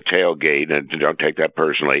big on the tailgate, and don't take that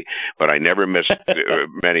personally. But I never miss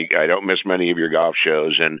many. I don't miss many of your golf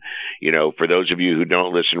shows. And for those of you who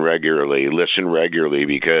don't listen regularly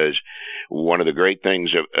because one of the great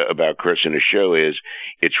things about Chris and his show is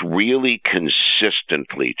it's really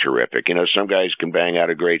consistently terrific. Some guys can bang out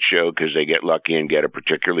a great show because they get lucky and get a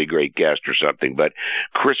particularly great guest or something, but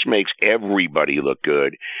Chris makes everybody look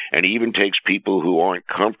good, and even takes people who aren't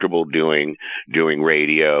comfortable doing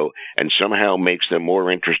radio and somehow makes them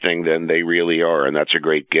more interesting than they really are. And that's a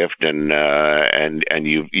great gift, and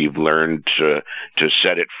you've learned to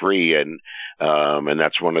set it free, and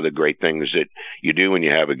that's one of the great things that you do when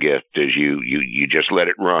you have a gift is you just let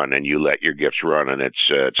it run, and you let your gifts run, and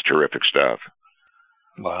it's terrific stuff.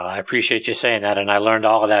 Well, I appreciate you saying that, and I learned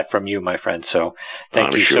all of that from you, my friend. So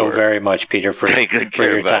thank you so very much, Peter, for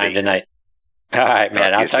your time tonight. All right,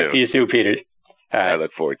 man. I'll talk to you soon, Peter. All right. I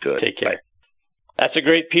look forward to it. Take care. Bye. That's a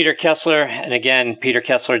great Peter Kessler. And again,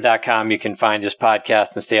 peterkessler.com. You can find his podcast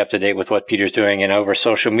and stay up to date with what Peter's doing, and over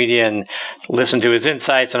social media, and listen to his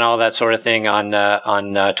insights and all that sort of thing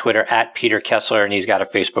on Twitter at Peter Kessler, and he's got a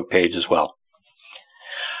Facebook page as well.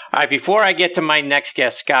 All right, before I get to my next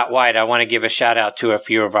guest, Scott White, I want to give a shout out to a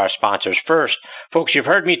few of our sponsors. First, folks, you've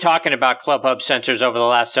heard me talking about ClubHub sensors over the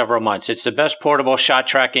last several months. It's the best portable shot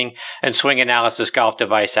tracking and swing analysis golf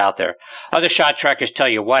device out there. Other shot trackers tell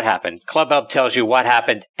you what happened. ClubHub tells you what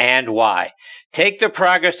happened and why. Take the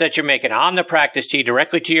progress that you're making on the practice tee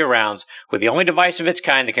directly to your rounds with the only device of its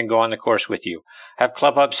kind that can go on the course with you. I have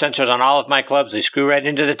ClubHub sensors on all of my clubs. They screw right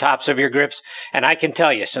into the tops of your grips. And I can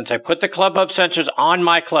tell you, since I put the ClubHub sensors on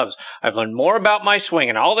my clubs, I've learned more about my swing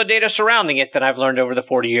and all the data surrounding it than I've learned over the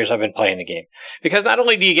 40 years I've been playing the game. Because not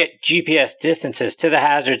only do you get GPS distances to the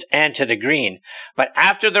hazards and to the green, but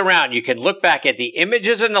after the round, you can look back at the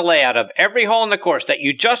images and the layout of every hole in the course that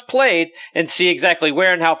you just played and see exactly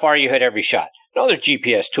where and how far you hit every shot. No other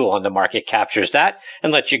GPS tool on the market captures that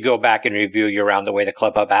and lets you go back and review your round the way the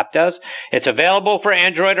ClubHub app does. It's available for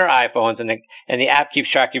Android or iPhones, and the app keeps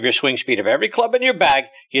track of your swing speed of every club in your bag,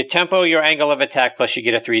 your tempo, your angle of attack, plus you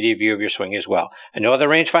get a 3D view of your swing as well. And no other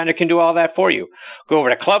rangefinder can do all that for you. Go over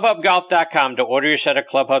to clubhubgolf.com to order your set of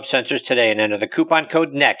ClubHub sensors today and enter the coupon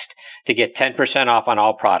code NEXT to get 10% off on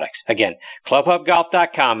all products. Again,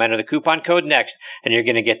 clubhubgolf.com, enter the coupon code NEXT, and you're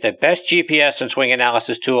going to get the best GPS and swing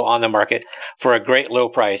analysis tool on the market for a great low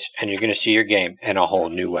price, and you're going to see your game in a whole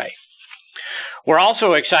new way. We're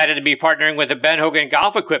also excited to be partnering with the Ben Hogan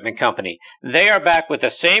Golf Equipment Company. They are back with the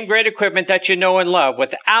same great equipment that you know and love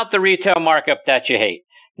without the retail markup that you hate.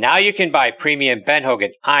 Now you can buy premium Ben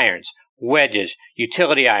Hogan irons, wedges,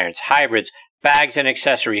 utility irons, hybrids, bags, and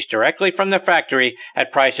accessories directly from the factory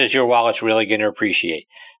at prices your wallet's really going to appreciate.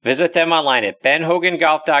 Visit them online at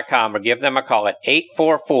benhogangolf.com or give them a call at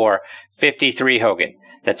 844-53-HOGAN.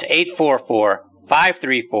 That's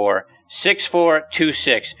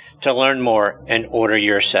 844-534-6426 to learn more and order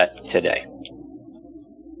your set today.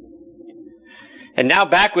 And now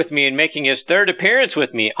back with me and making his third appearance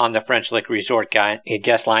with me on the French Lick Resort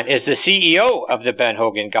guest line is the CEO of the Ben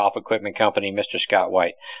Hogan Golf Equipment Company, Mr. Scott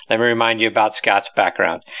White. Let me remind you about Scott's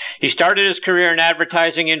background. He started his career in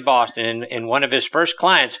advertising in Boston, and one of his first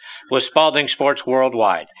clients was Spalding Sports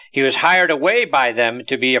Worldwide. He was hired away by them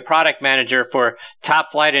to be a product manager for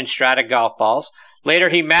Top Flight and Strata golf balls.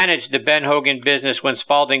 Later, he managed the Ben Hogan business when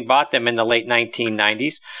Spalding bought them in the late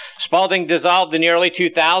 1990s. Spalding dissolved in the early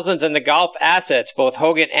 2000s, and the golf assets, both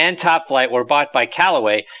Hogan and Top Flight, were bought by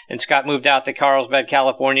Callaway, and Scott moved out to Carlsbad,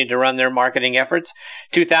 California to run their marketing efforts.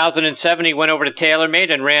 2007, he went over to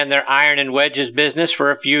TaylorMade and ran their iron and wedges business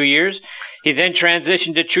for a few years. He then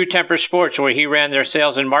transitioned to True Temper Sports, where he ran their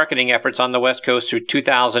sales and marketing efforts on the West Coast through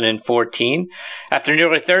 2014. After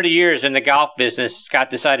nearly 30 years in the golf business, Scott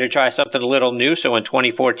decided to try something a little new, so in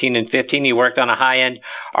 2014 and 15, he worked on a high-end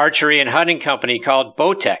archery and hunting company called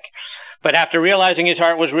Bowtech. But after realizing his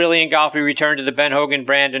heart was really in golf, he returned to the Ben Hogan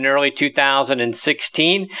brand in early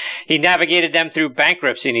 2016. He navigated them through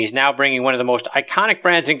bankruptcy, and he's now bringing one of the most iconic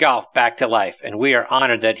brands in golf back to life. And we are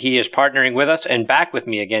honored that he is partnering with us and back with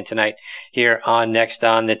me again tonight here on Next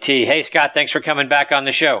on the Tee. Hey, Scott, thanks for coming back on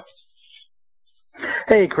the show.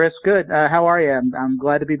 Hey, Chris. Good. How are you? I'm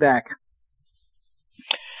glad to be back.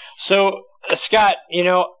 So, Scott,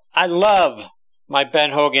 I love my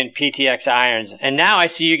Ben Hogan PTX irons. And now I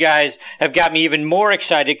see you guys have got me even more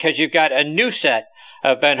excited because you've got a new set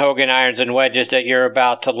of Ben Hogan irons and wedges that you're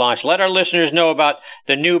about to launch. Let our listeners know about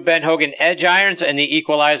the new Ben Hogan Edge irons and the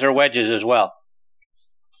Equalizer wedges as well.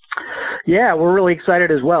 Yeah, we're really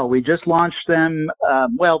excited as well. We just launched them.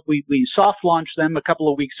 We soft launched them a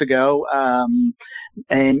couple of weeks ago,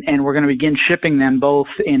 and we're going to begin shipping them both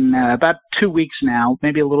in about 2 weeks now,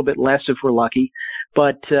 maybe a little bit less if we're lucky.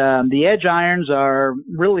 But the Edge irons are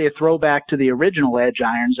really a throwback to the original Edge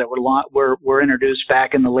irons that were introduced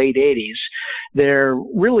back in the late 80s. They're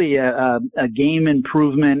really a game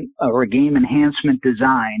improvement or a game enhancement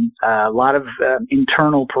design, a lot of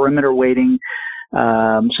internal perimeter weighting,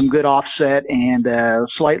 some good offset, and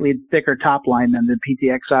slightly thicker top line than the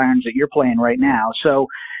PTX irons that you're playing right now. So,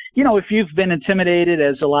 if you've been intimidated,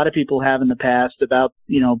 as a lot of people have in the past, about,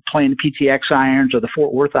 playing PTX irons or the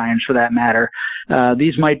Fort Worth irons for that matter,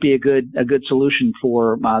 these might be a good solution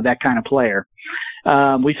for that kind of player.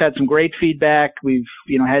 We've had some great feedback. We've,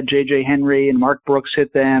 had J.J. Henry and Mark Brooks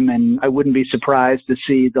hit them, and I wouldn't be surprised to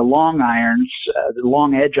see the long irons, the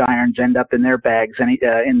long edge irons end up in their bags in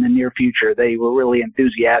the near future. They were really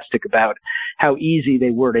enthusiastic about how easy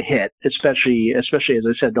they were to hit, especially as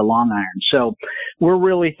I said, the long irons. So we're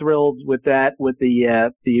really thrilled with that, with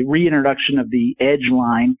the reintroduction of the edge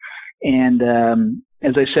line. And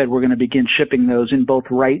as I said, we're going to begin shipping those in both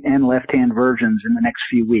right and left-hand versions in the next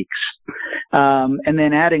few weeks. And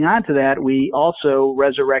then adding on to that, we also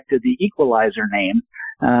resurrected the Equalizer name.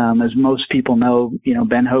 As most people know,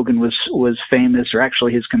 Ben Hogan was famous, or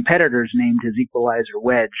actually his competitors named his Equalizer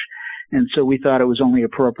wedge. And so we thought it was only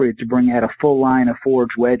appropriate to bring out a full line of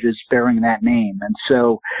forged wedges bearing that name. And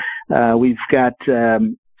so we've got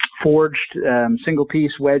forged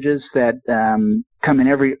single-piece wedges that come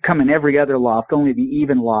in every other loft, only the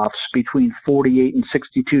even lofts between 48 and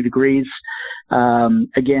 62 degrees.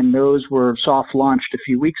 Again, those were soft launched a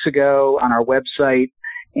few weeks ago on our website,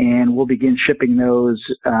 and we'll begin shipping those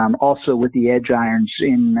also with the edge irons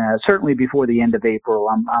in certainly before the end of April.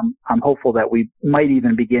 I'm hopeful that we might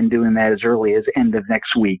even begin doing that as early as end of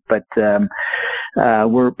next week. But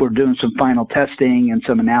we're doing some final testing and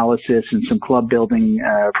some analysis and some club building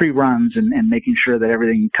pre-runs and making sure that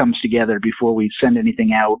everything comes together before we send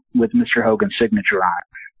anything out with Mr. Hogan's signature on it.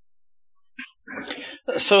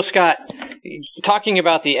 So, Scott, talking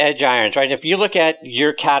about the edge irons, right? If you look at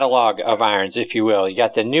your catalog of irons, if you will, you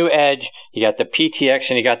got the new Edge, you got the PTX,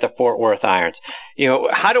 and you got the Fort Worth irons.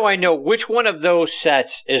 How do I know which one of those sets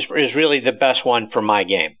is really the best one for my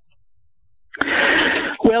game?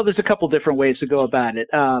 Well, there's a couple different ways to go about it.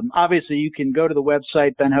 Obviously, you can go to the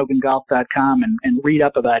website, benhogangolf.com, and read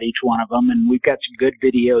up about each one of them. And we've got some good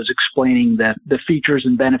videos explaining the features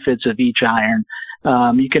and benefits of each iron.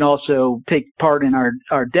 You can also take part in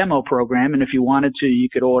our demo program. And if you wanted to, you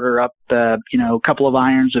could order up, a couple of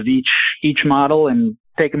irons of each model and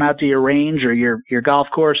take them out to your range or your golf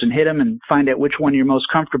course and hit them and find out which one you're most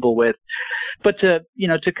comfortable with. But to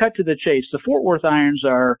cut to the chase, the Fort Worth irons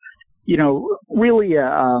are, really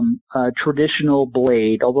a traditional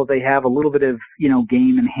blade, although they have a little bit of,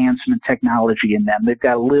 game enhancement technology in them. They've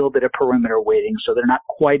got a little bit of perimeter weighting, so they're not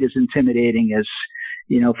quite as intimidating as,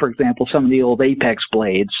 for example, some of the old Apex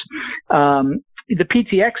blades. The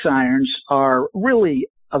PTX irons are really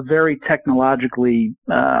a very technologically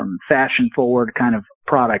fashion-forward kind of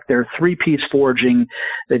product. They're three-piece forging.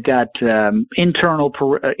 They've got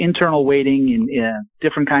internal weighting in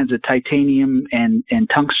different kinds of titanium and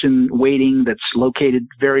tungsten weighting that's located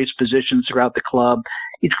various positions throughout the club.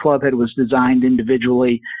 Each club head was designed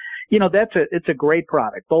individually. It's a great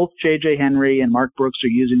product. Both J.J. Henry and Mark Brooks are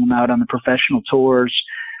using them out on the professional tours.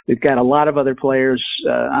 We've got a lot of other players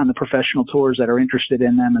on the professional tours that are interested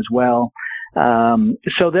in them as well.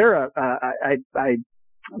 So they're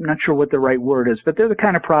I'm not sure what the right word is, but they're the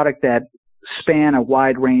kind of product that span a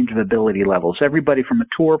wide range of ability levels. Everybody from a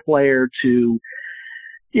tour player to,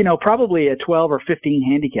 probably a 12 or 15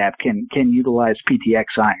 handicap can utilize PTX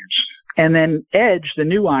irons. And then Edge, the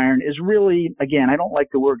new iron, is really, again, I don't like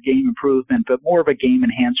the word game improvement, but more of a game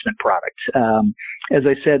enhancement product. As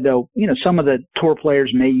I said, though, some of the tour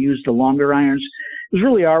players may use the longer irons. It's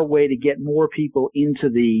really our way to get more people into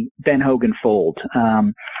the Ben Hogan fold.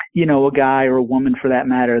 A guy or a woman, for that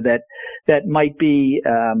matter, that might be,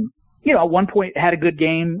 at one point had a good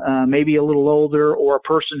game, maybe a little older, or a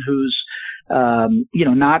person who's,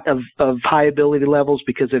 not of high ability levels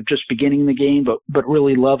because they're just beginning the game, but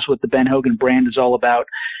really loves what the Ben Hogan brand is all about.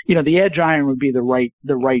 The Edge iron would be the right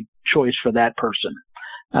choice for that person.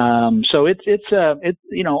 So it's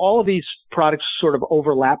all of these products sort of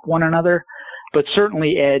overlap one another. but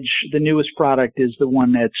certainly Edge, the newest product, is the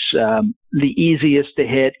one that's the easiest to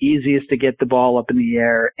hit, easiest to get the ball up in the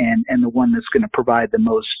air, and the one that's going to provide the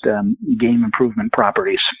most game improvement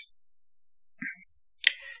properties.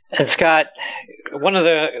 And Scott, one of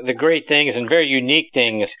the great things and very unique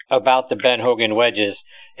things about the Ben Hogan wedges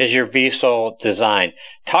is your V-sole design.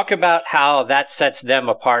 Talk about how that sets them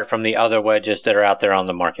apart from the other wedges that are out there on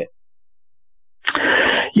the market.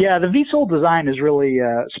 Yeah, the V-sole design is really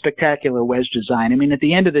a spectacular wedge design. I mean, at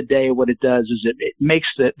the end of the day, what it does is it makes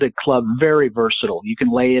the club very versatile. You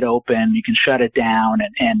can lay it open, you can shut it down,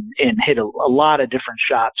 and hit a lot of different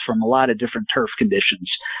shots from a lot of different turf conditions.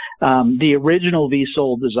 The original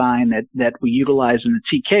V-sole design that we utilize in the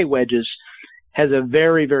TK wedges has a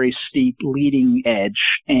very, very steep leading edge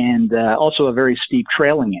and also a very steep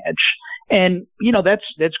trailing edge. And,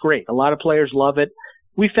 that's great. A lot of players love it.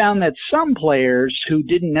 We found that some players who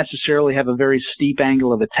didn't necessarily have a very steep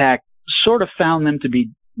angle of attack sort of found them to be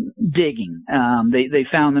digging. They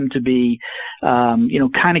found them to be,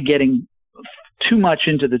 kind of getting too much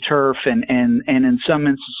into the turf and in some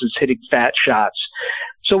instances hitting fat shots.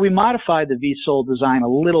 So we modified the V-sole design a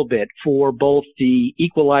little bit for both the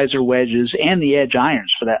equalizer wedges and the edge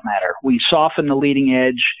irons for that matter. We softened the leading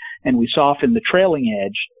edge and we softened the trailing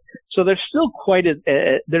edge. So they're still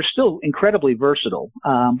they're still incredibly versatile,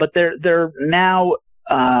 but they're now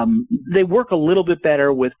they work a little bit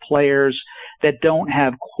better with players that don't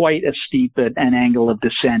have quite as steep an angle of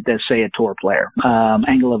descent as, say, a tour player,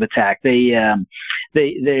 angle of attack. They're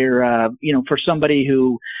for somebody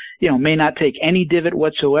who may not take any divot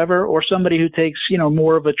whatsoever, or somebody who takes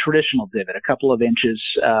more of a traditional divot, a couple of inches,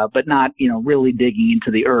 but not really digging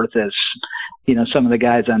into the earth as some of the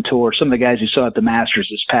guys on tour, some of the guys you saw at the Masters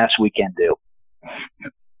this past weekend do.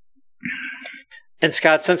 And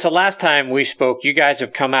Scott, since the last time we spoke, you guys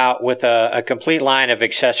have come out with a complete line of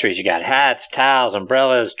accessories. You got hats, towels,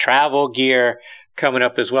 umbrellas, travel gear coming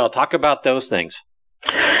up as well. Talk about those things.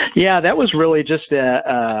 Yeah, that was really just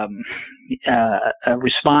a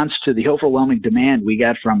response to the overwhelming demand we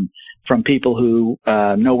got from people who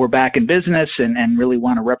know we're back in business and really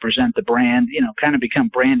want to represent the brand, kind of become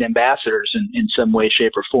brand ambassadors in some way,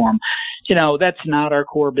 shape, or form. That's not our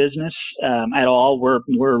core business at all.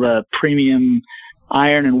 We're a premium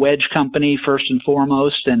iron and wedge company first and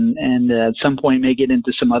foremost, and at some point may get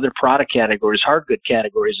into some other product categories, hard good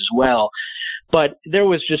categories as well. But there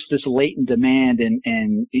was just this latent demand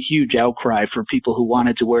and a huge outcry for people who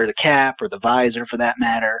wanted to wear the cap or the visor, for that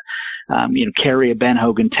matter, carry a Ben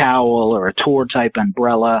Hogan towel or a tour type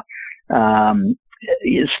umbrella.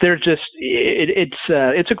 It's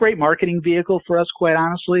a great marketing vehicle for us, quite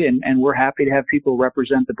honestly, and we're happy to have people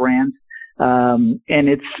represent the brand. And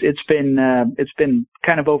it's been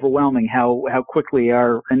kind of overwhelming how quickly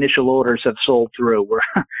our initial orders have sold through. We're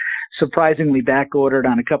surprisingly back ordered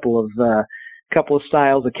on a couple of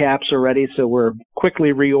styles of caps already, so we're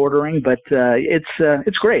quickly reordering. But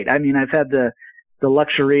it's great. I mean, I've had the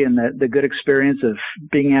luxury and the good experience of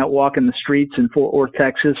being out walking the streets in Fort Worth,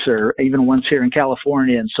 Texas, or even once here in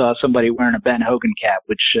California, and saw somebody wearing a Ben Hogan cap,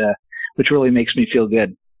 which really makes me feel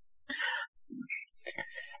good.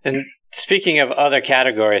 And speaking of other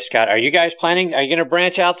categories, Scott, are you going to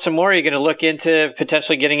branch out some more? Are you going to look into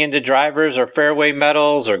potentially getting into drivers or fairway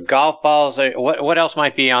metals or golf balls? What else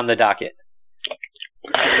might be on the docket?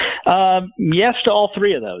 Yes to all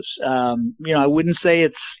three of those. I wouldn't say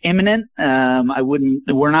it's imminent.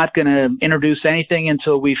 We're not going to introduce anything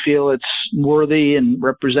until we feel it's worthy and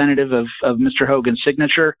representative of Mr. Hogan's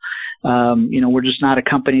signature. We're just not a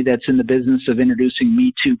company that's in the business of introducing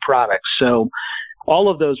Me Too products. So all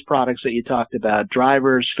of those products that you talked about,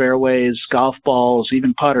 drivers, fairways, golf balls,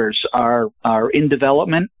 even putters, are in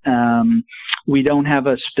development. We don't have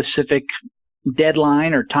a specific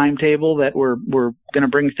deadline or timetable that we're going to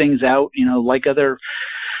bring things out, like other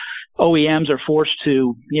OEMs are forced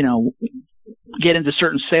to, get into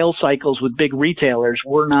certain sales cycles with big retailers.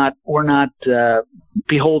 We're not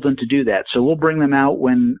beholden to do that. So we'll bring them out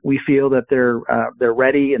when we feel that they're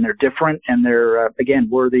ready and they're different and they're again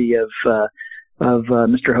worthy of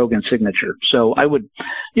Mr. Hogan's signature. So I would,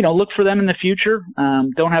 look for them in the future.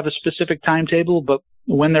 Don't have a specific timetable, but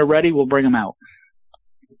when they're ready, we'll bring them out.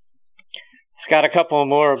 Scott, a couple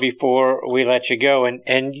more before we let you go,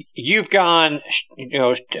 and you've gone,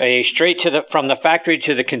 straight from the factory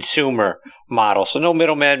to the consumer model, so no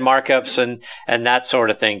middleman markups and that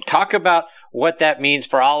sort of thing. Talk about what that means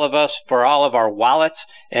for all of us, for all of our wallets,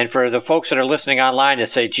 and for the folks that are listening online to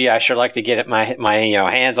say, "Gee, I sure like to get my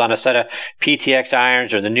hands on a set of PTX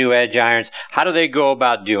irons or the new Edge irons." How do they go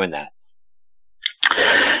about doing that?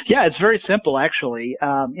 Yeah, it's very simple, actually.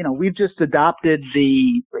 We've just adopted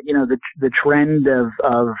the trend of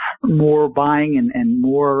more buying and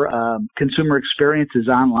more consumer experiences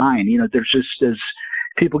online. There's just, as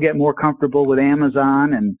people get more comfortable with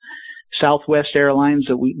Amazon and Southwest Airlines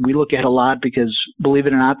that we look at a lot, because believe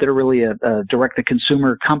it or not, they're really a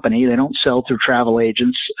direct-to-consumer company. They don't sell through travel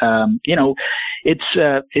agents.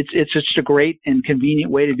 It's just a great and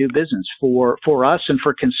convenient way to do business for us and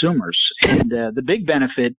for consumers. And the big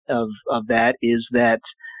benefit of that is that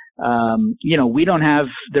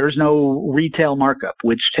there's no retail markup,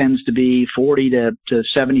 which tends to be 40 to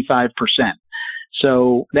 75%.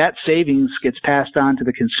 So that savings gets passed on to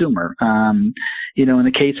the consumer. In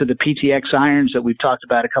the case of the PTX irons that we've talked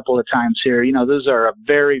about a couple of times here, those are a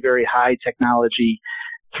very, very high technology,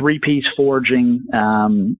 3-piece forging,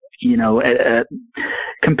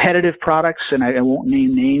 competitive products, and I won't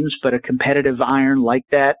name names, but a competitive iron like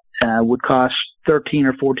that would cost $1,300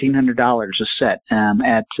 or $1,400 a set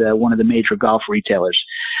at one of the major golf retailers.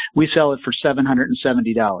 We sell it for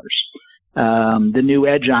 $770. The new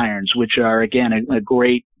edge irons, which are, again, a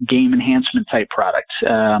great game enhancement type product.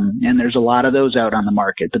 And there's a lot of those out on the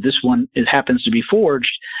market, but this one, it happens to be forged.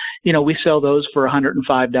 We sell those for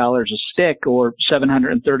 $105 a stick or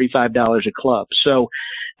 $735 a club. So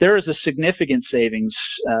there is a significant savings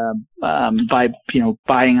by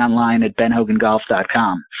buying online at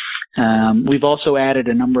benhogangolf.com. We've also added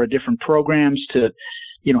a number of different programs to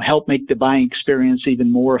help make the buying experience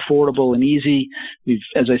even more affordable and easy.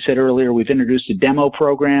 As I said earlier, we've introduced a demo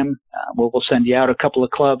program where we'll send you out a couple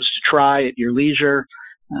of clubs to try at your leisure.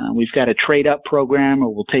 We've got a trade-up program where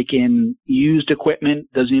we'll take in used equipment.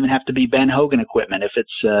 Doesn't even have to be Ben Hogan equipment. If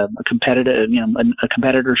it's a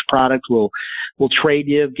competitor's product, we'll trade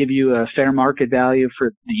you, give you a fair market value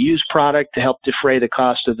for the used product to help defray the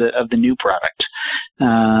cost of the new product.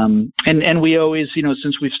 And we always,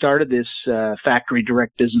 since we've started this factory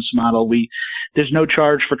direct business model, there's no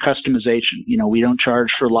charge for customization. We don't charge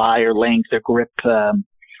for lie or length or grip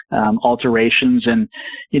alterations. And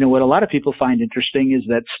what a lot of people find interesting is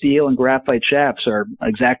that steel and graphite shafts are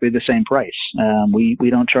exactly the same price. We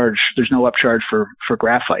don't charge. There's no upcharge for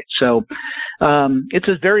graphite. So it's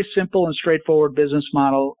a very simple and straightforward business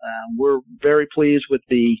model. We're very pleased with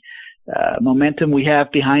the momentum we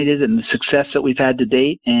have behind it and the success that we've had to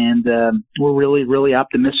date, and we're really, really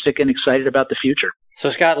optimistic and excited about the future.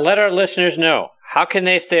 So, Scott, let our listeners know, how can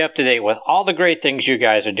they stay up to date with all the great things you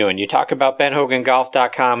guys are doing? You talk about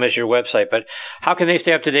benhogangolf.com as your website, but how can they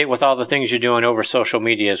stay up to date with all the things you're doing over social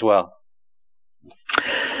media as well?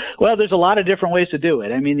 Well, there's a lot of different ways to do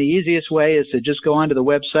it. I mean, the easiest way is to just go onto the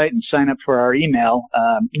website and sign up for our email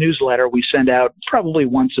newsletter. We send out probably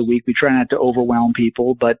once a week. We try not to overwhelm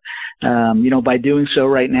people, but by doing so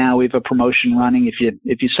right now, we have a promotion running.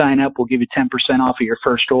 If you sign up, we'll give you 10% off of your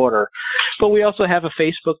first order. But we also have a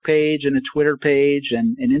Facebook page and a Twitter page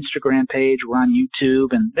and an Instagram page. We're on YouTube,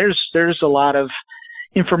 and there's a lot of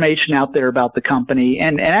information out there about the company.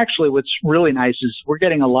 And actually, what's really nice is we're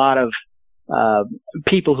getting a lot of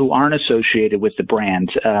people who aren't associated with the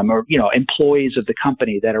brand, or employees of the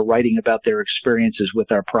company that are writing about their experiences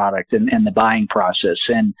with our product and the buying process.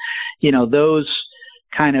 And those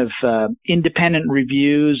kind of independent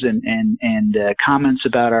reviews and comments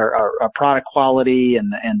about our product quality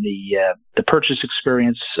and the purchase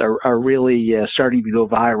experience are really starting to go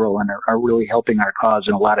viral and are really helping our cause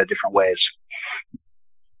in a lot of different ways.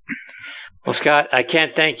 Well, Scott, I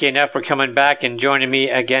can't thank you enough for coming back and joining me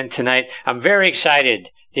again tonight. I'm very excited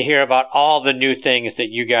to hear about all the new things that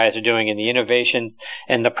you guys are doing and the innovation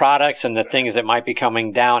and the products and the things that might be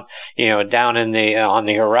coming down in on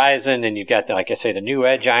the horizon. And you've got, like I say, the new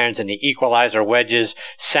edge irons and the equalizer wedges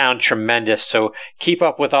sound tremendous. So keep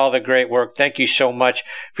up with all the great work. Thank you so much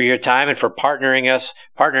for your time and for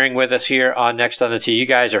partnering with us here on Next on the Tee. You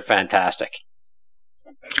guys are fantastic.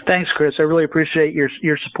 Thanks, Chris. I really appreciate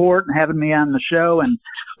your support and having me on the show, and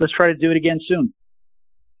let's try to do it again soon.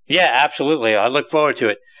 Yeah, absolutely. I look forward to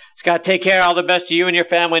it. Scott, take care. All the best to you and your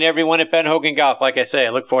family and everyone at Ben Hogan Golf. Like I say,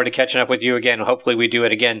 I look forward to catching up with you again. Hopefully we do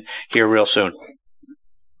it again here real soon.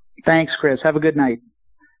 Thanks, Chris. Have a good night.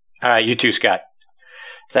 All right, you too, Scott.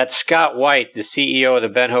 That's Scott White, the CEO of the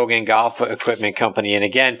Ben Hogan Golf Equipment Company. And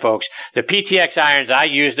again, folks, the PTX irons, I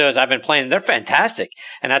use those. I've been playing. They're fantastic.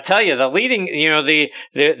 And I tell you, the leading,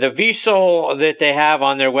 the V-sole that they have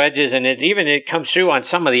on their wedges, and it comes through on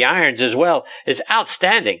some of the irons as well, is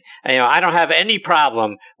outstanding. I don't have any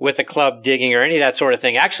problem with the club digging or any of that sort of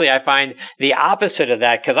thing. Actually, I find the opposite of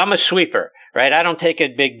that because I'm a sweeper. right? I don't take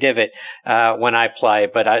a big divot when I play,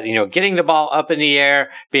 but getting the ball up in the air,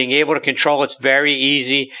 being able to control it's very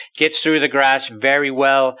easy, gets through the grass very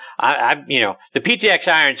well. The PTX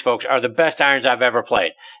irons, folks, are the best irons I've ever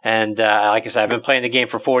played. And like I said, I've been playing the game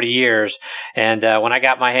for 40 years, and when I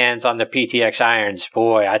got my hands on the PTX irons,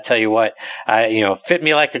 boy, I tell you what, fit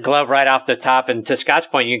me like a glove right off the top. And to Scott's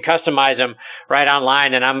point, you can customize them right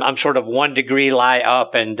online, and I'm sort of 1 degree lie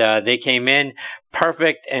up, and they came in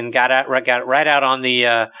perfect and got right out on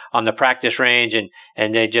the practice range,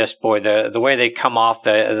 and they just, boy, the way they come off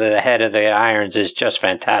the head of the irons is just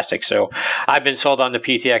fantastic. So I've been sold on the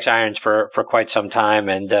PTX irons for quite some time,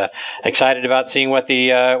 and excited about seeing what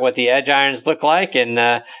the edge irons look like, and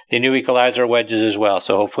the new equalizer wedges as well.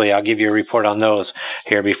 So hopefully I'll give you a report on those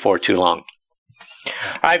here before too long.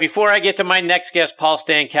 All right, before I get to my next guest, Paul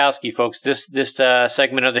Stankowski, folks, this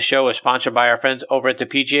segment of the show is sponsored by our friends over at the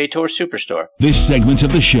PGA Tour Superstore. This segment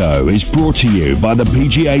of the show is brought to you by the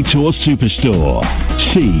PGA Tour Superstore.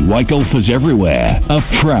 See why golfers everywhere are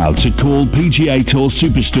proud to call PGA Tour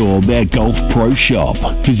Superstore their golf pro shop.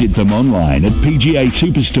 Visit them online at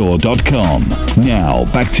pgasuperstore.com. Now,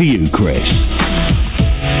 back to you, Chris.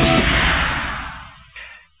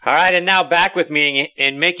 All right, and now back with me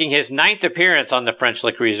in making his 9th appearance on the French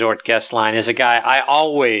Lick Resort guest line is a guy I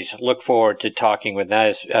always look forward to talking with. That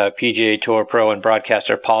is PGA Tour pro and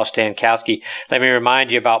broadcaster Paul Stankowski. Let me remind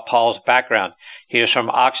you about Paul's background. He is from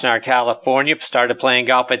Oxnard, California, started playing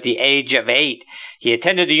golf at the age of 8. He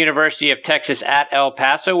attended the University of Texas at El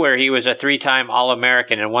Paso, where he was a 3-time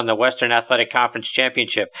All-American and won the Western Athletic Conference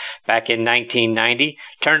Championship back in 1990.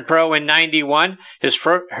 Turned pro in 91. His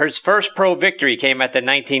first pro victory came at the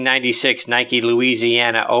 1996 Nike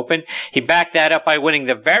Louisiana Open. He backed that up by winning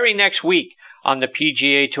the very next week on the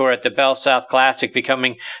PGA Tour at the Bell South Classic,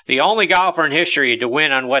 becoming the only golfer in history to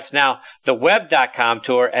win on what's now the Web.com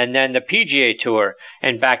Tour and then the PGA Tour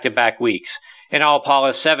in back-to-back weeks. In all, Paul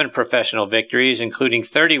has 7 professional victories, including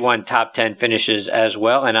 31 top 10 finishes as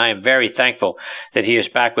well, and I am very thankful that he is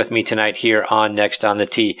back with me tonight here on Next on the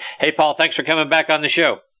Tee. Hey, Paul, thanks for coming back on the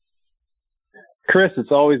show. Chris,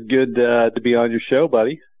 it's always good to be on your show,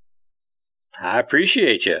 buddy. I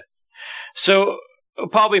appreciate you. So,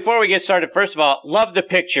 Paul, before we get started, first of all, love the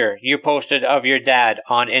picture you posted of your dad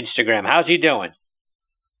on Instagram. How's he doing?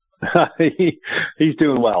 He's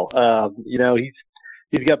doing well.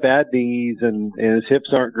 He's got bad knees and his hips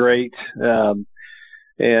aren't great. So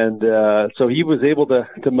he was able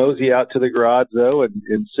to mosey out to the garage though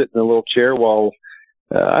and sit in a little chair while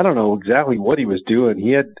I don't know exactly what he was doing.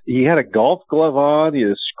 He had a golf glove on. He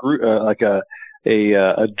had a screw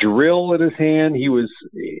a drill in his hand.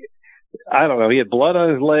 I don't know. He had blood on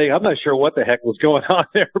his leg. I'm not sure what the heck was going on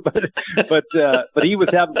there, but he was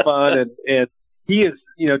having fun and he is,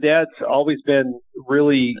 Dad's always been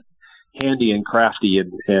really handy and crafty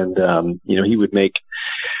and he would make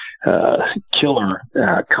killer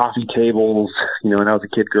coffee tables, when I was a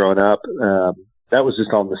kid growing up. That was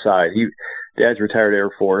just on the side. Dad's retired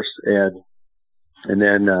Air Force and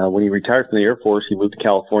then when he retired from the Air Force, he moved to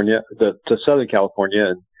California, to Southern California,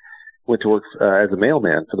 and went to work as a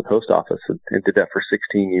mailman for the post office and did that for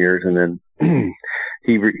 16 years. And then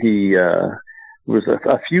he was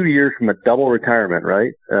a few years from a double retirement,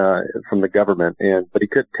 right, from the government, but he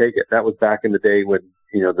couldn't take it. That was back in the day when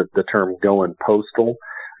the term "going postal"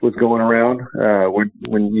 was going around.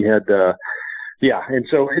 When you had and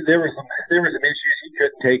so there was some issues. He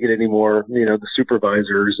couldn't take it anymore. The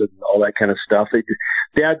supervisors and all that kind of stuff.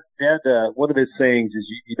 Dad, one of his sayings is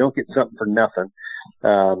you don't get something for nothing.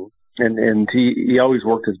 And he always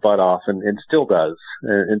worked his butt off and still does.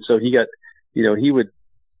 And so he got, he would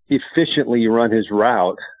efficiently run his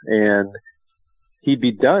route and he'd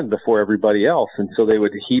be done before everybody else. And so they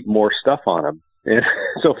would heap more stuff on him. And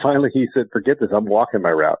so finally he said, forget this, I'm walking my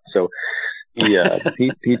route. So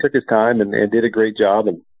he took his time and did a great job.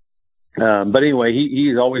 And, but anyway,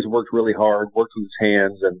 he's always worked really hard, worked with his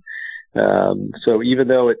hands. And, so even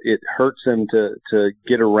though it hurts him to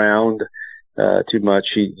get around, too much,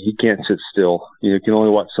 he can't sit still. He can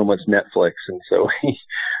only watch so much Netflix, and so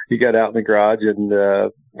he got out in the garage and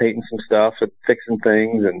painting some stuff and fixing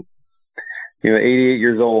things. And 88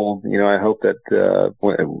 years old. I hope that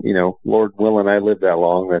Lord willing, I live that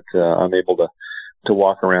long that I'm able to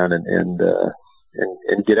walk around and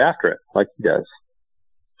get after it like he does.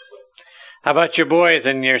 How about your boys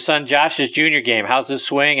and your son Josh's junior game? How's his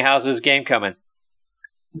swing? How's his game coming?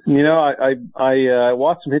 I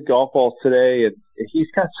watched him hit golf balls today, and he's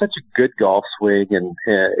got such a good golf swing, and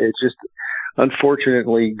it's just,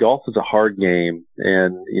 unfortunately, golf is a hard game,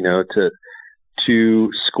 and to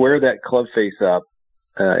square that club face up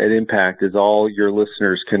at Impact, as all your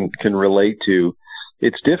listeners can relate to,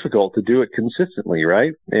 it's difficult to do it consistently,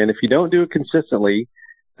 right? And if you don't do it consistently,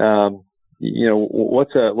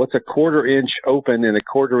 what's a quarter inch open and a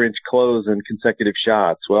quarter inch close in consecutive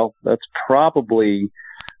shots? Well, that's probably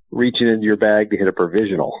reaching into your bag to hit a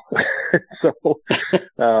provisional. So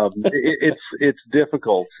it's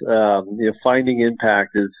difficult. Finding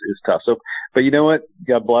impact is tough. So, but you know what?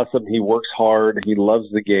 God bless him. He works hard. He loves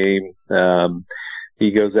the game.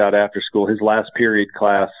 He goes out after school. His last period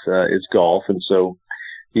class is golf, and so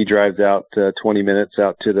he drives out 20 minutes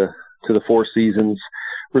out to the Four Seasons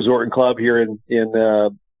Resort and Club here in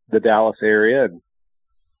the Dallas area,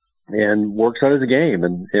 and works on his game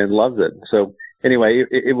and loves it. So anyway,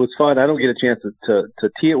 it was fun. I don't get a chance to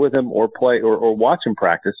tee it with him or play or watch him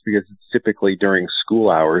practice because it's typically during school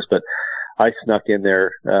hours, but I snuck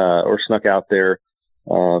out there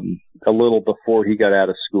a little before he got out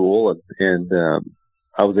of school, and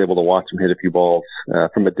I was able to watch him hit a few balls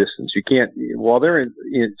from a distance. You can't, while they're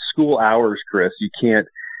in school hours, Chris, you can't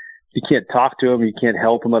talk to them. You can't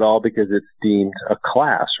help them at all because it's deemed a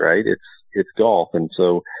class, right? It's golf. And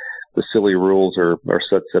so the silly rules are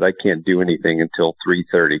such that I can't do anything until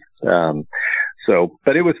 3:30.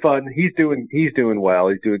 But it was fun. He's doing well.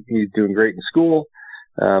 He's doing great in school.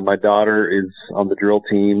 My daughter is on the drill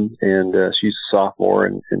team, and she's a sophomore,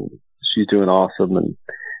 and she's doing awesome. And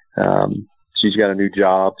she's got a new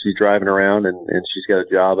job. She's driving around, and she's got a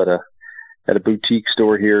job at a boutique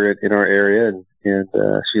store here in our area, and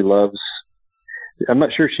she loves. I'm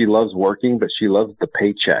not sure she loves working, but she loves the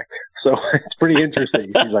paycheck. So it's pretty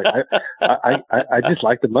interesting. She's like, I just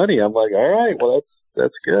like the money. I'm like, all right, well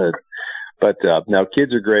that's good. But now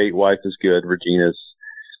kids are great. Wife is good. Regina's.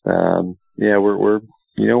 We're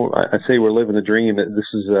I say we're living the dream.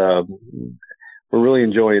 This is we're really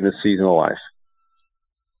enjoying this season of life.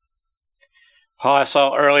 Paul, I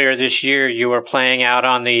saw earlier this year you were playing out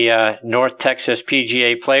on the North Texas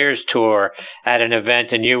PGA Players Tour at an event,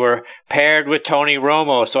 and you were paired with Tony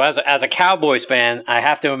Romo. So as a Cowboys fan, I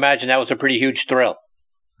have to imagine that was a pretty huge thrill.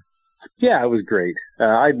 Yeah, it was great.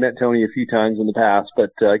 I'd met Tony a few times in the past, but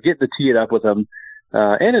getting to tee it up with him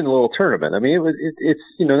and in a little tournament. I mean, it's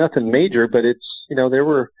nothing major, but it's there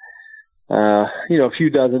were a few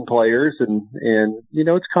dozen players, and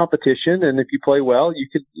it's competition, and if you play well, you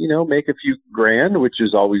could make a few grand, which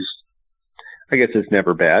is always, I guess it's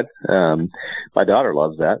never bad. My daughter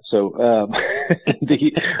loves that. So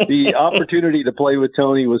the opportunity to play with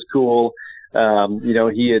Tony was cool.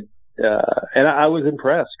 He had and I was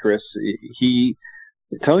impressed, Chris.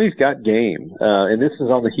 Tony's got game, and this is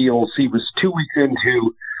on the heels. He was 2 weeks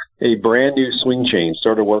into a brand new swing change,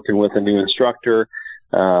 started working with a new instructor.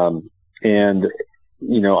 And,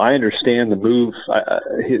 I understand the move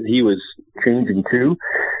he was changing to.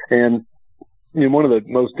 And one of the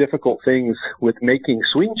most difficult things with making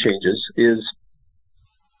swing changes is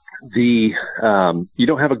you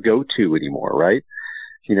don't have a go-to anymore, right?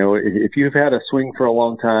 If you've had a swing for a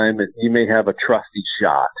long time, you may have a trusty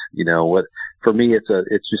shot. For me,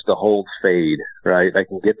 it's just a hold fade, right? I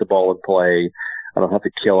can get the ball in play. I don't have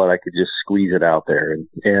to kill it. I could just squeeze it out there.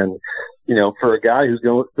 And for a guy who's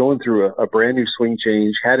going through a brand new swing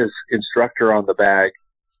change, had his instructor on the bag,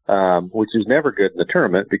 which is never good in the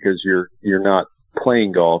tournament because you're not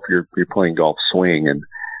playing golf. You're playing golf swing.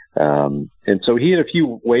 And so he had a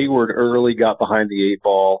few wayward early, got behind the 8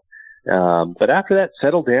 ball. But after that,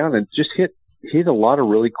 settled down and just hit a lot of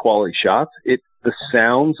really quality shots. The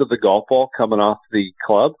sounds of the golf ball coming off the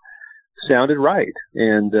club sounded right.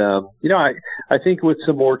 And, I think with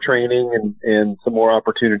some more training and some more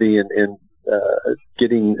opportunity and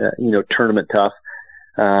getting, tournament tough,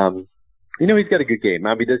 he's got a good game.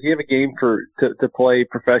 I mean, does he have a game to play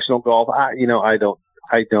professional golf? I don't.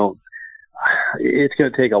 It's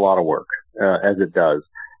going to take a lot of work, as it does.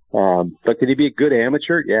 But could he be a good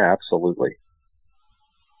amateur? Yeah, absolutely.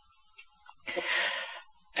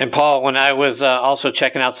 And Paul, when I was also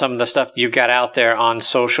checking out some of the stuff you've got out there on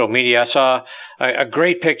social media, I saw a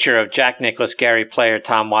great picture of Jack Nicklaus, Gary Player,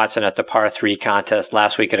 Tom Watson at the par 3 contest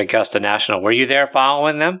last week at Augusta National. Were you there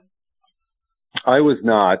following them? I was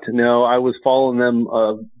not. No, I was following them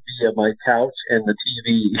via my couch and the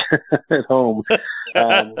TV at home.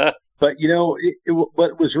 But,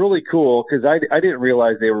 what was really cool, because I didn't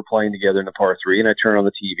realize they were playing together in the par 3, and I turned on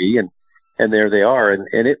the TV, and there they are. And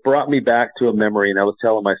it brought me back to a memory, and I was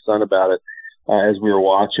telling my son about it as we were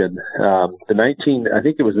watching. I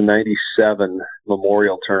think it was the 97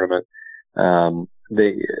 Memorial Tournament.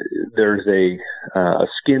 There's a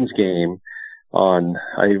skins game on,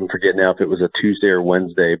 I even forget now if it was a Tuesday or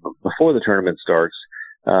Wednesday, but before the tournament starts.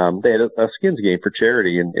 they had a skins game for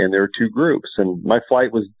charity, and there were two groups, and my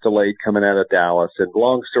flight was delayed coming out of Dallas. And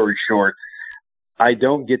long story short, I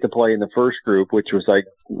don't get to play in the first group, which was like,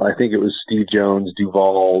 I think it was Steve Jones,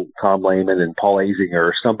 Duval, Tom Lehman, and Paul Azinger,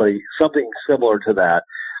 or something similar to that.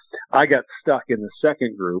 I got stuck in the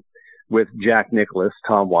second group with Jack Nicklaus,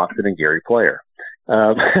 Tom Watson, and Gary Player.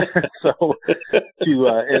 So,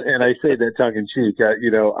 and I say that tongue in cheek.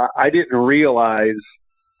 I didn't realize,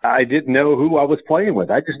 I didn't know who I was playing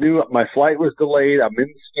with. I just knew my flight was delayed. I'm in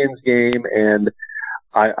the skins game, and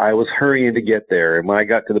I was hurrying to get there. And when I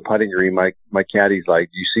got to the putting green, my caddy's like,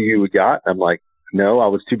 "Do you see who we got?" I'm like, "No, I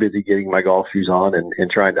was too busy getting my golf shoes on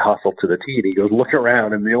and trying to hustle to the tee." And he goes, "Look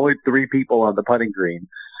around." And the only three people on the putting green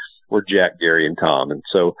were Jack, Gary, and Tom. And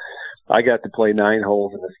so I got to play 9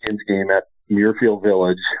 holes in the skins game at Muirfield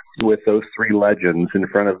Village with those three legends in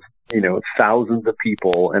front of, thousands of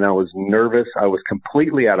people. And I was nervous. I was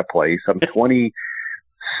completely out of place. I'm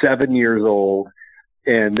 27 years old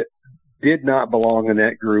and did not belong in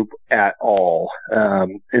that group at all.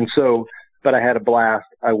 But I had a blast.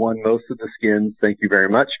 I won most of the skins. Thank you very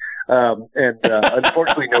much.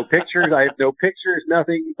 Unfortunately, no pictures. I have no pictures,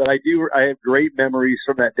 nothing, but I have great memories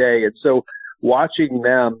from that day. And so watching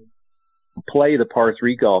them play the par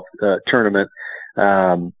 3 golf tournament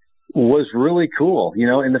was really cool,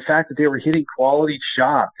 and the fact that they were hitting quality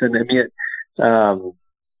shots. And I mean,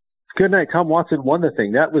 good night, Tom Watson won the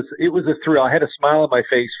thing. It was a thrill. I had a smile on my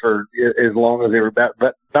face for as long as they were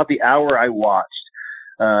about the hour I watched.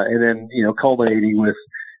 And then, culminating with,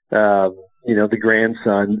 the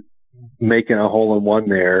grandson making a hole in one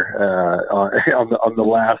there on the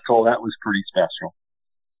last hole. That was pretty special.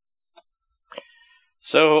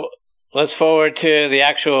 So let's forward to the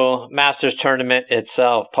actual Masters tournament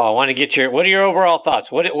itself, Paul. I want to get what are your overall thoughts?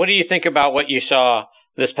 What do you think about what you saw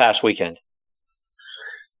this past weekend?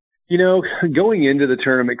 Going into the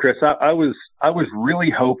tournament, Chris, I was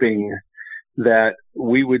really hoping that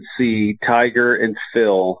we would see Tiger and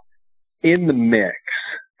Phil in the mix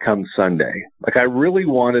come Sunday. Like, I really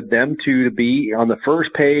wanted them two to be on the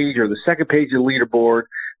first page or the second page of the leaderboard,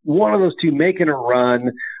 one of those two making a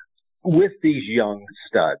run with these young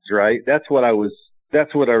studs, right? That's what I was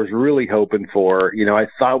really hoping for. I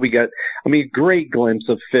thought we got, great glimpse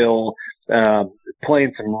of Phil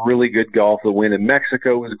playing some really good golf. The win in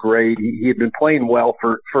Mexico was great. He had been playing well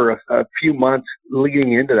for a few months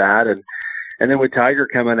leading into that, and then with Tiger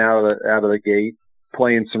coming out of the gate,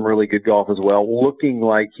 playing some really good golf as well, looking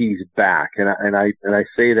like he's back. And I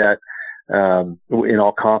say that in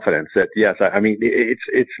all confidence that yes,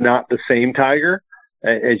 it's not the same Tiger,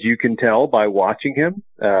 as you can tell by watching him.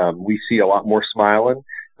 We see a lot more smiling,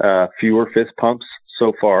 fewer fist pumps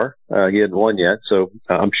so far. He hadn't won yet, so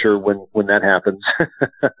I'm sure when that happens,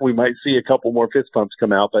 we might see a couple more fist pumps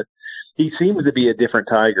come out. But he seems to be a different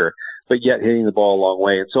Tiger, but yet hitting the ball a long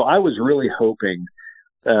way. And so I was really hoping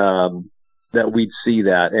that we'd see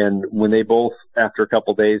that. And when they both, after a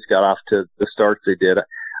couple of days, got off to the starts they did,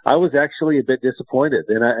 I was actually a bit disappointed,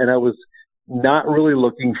 and I was not really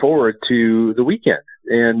looking forward to the weekend,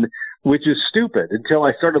 and which is stupid until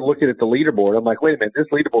I started looking at the leaderboard. I'm like, wait a minute, this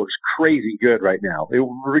leaderboard is crazy good right now.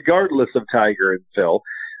 Regardless of Tiger and Phil,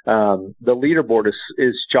 the leaderboard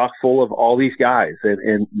is chock full of all these guys,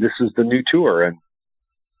 and this is the new tour.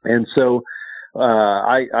 And so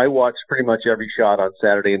I watched pretty much every shot on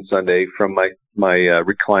Saturday and Sunday from my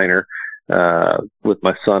recliner with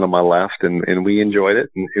my son on my left, and we enjoyed it.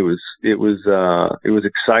 And it was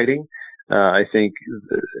exciting. I think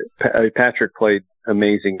Patrick played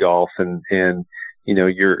amazing golf, and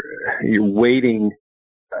you're waiting.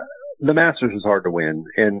 The Masters is hard to win,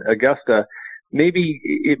 and Augusta, maybe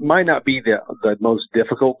it might not be the most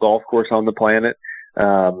difficult golf course on the planet.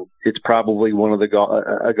 It's probably one of a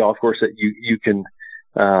golf course that you can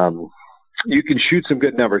shoot some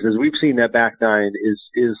good numbers. As we've seen, that back nine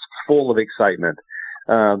is full of excitement.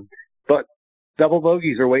 But double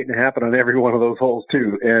bogeys are waiting to happen on every one of those holes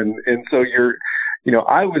too. And so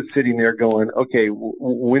I was sitting there going, okay,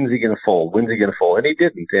 when's he going to fold? When's he going to fold? And he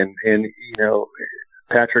didn't. And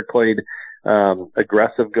Patrick played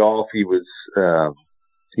aggressive golf.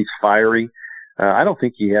 He's fiery. I don't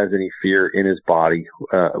think he has any fear in his body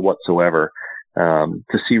whatsoever.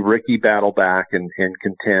 To see Ricky battle back and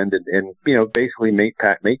contend and basically make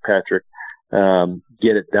Patrick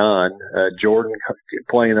get it done. Jordan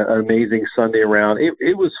playing an amazing Sunday round.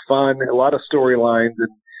 It was fun, a lot of storylines,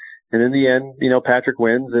 and in the end, Patrick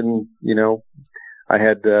wins, and I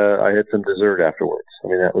had some dessert afterwards.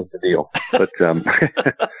 That was the deal. But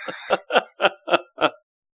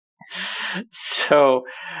So,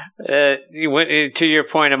 you went to your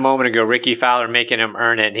point a moment ago, Ricky Fowler making him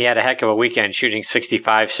earn it. He had a heck of a weekend, shooting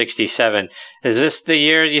 65, 67. Is this the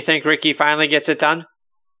year you think Ricky finally gets it done?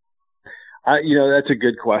 That's a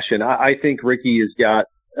good question. I think Ricky has got.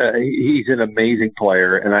 He's an amazing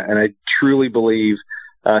player, and I truly believe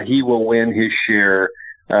he will win his share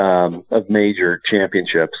of major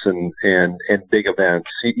championships and big events.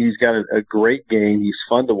 He's got a great game. He's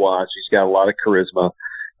fun to watch. He's got a lot of charisma.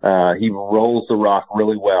 He rolls the rock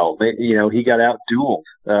really well. He got out-dueled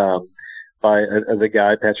by the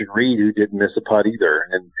guy, Patrick Reed, who didn't miss a putt either.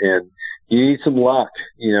 And you need some luck,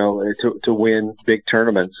 to win big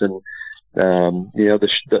tournaments. And,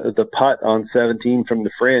 the putt on 17 from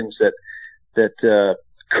the fringe that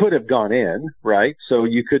could have gone in, right? So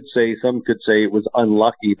some could say it was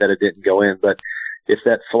unlucky that it didn't go in, but if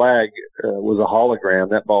that flag was a hologram,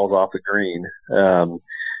 that ball's off the green. To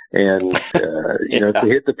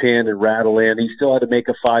hit the pin and rattle in, he still had to make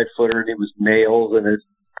a 5-footer, and it was nails and it's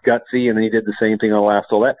gutsy, and then he did the same thing on the last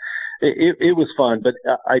hole. It was fun, but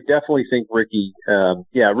I definitely think Ricky,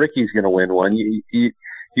 Ricky's going to win one.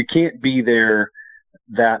 You can't be there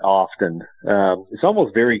that often. It's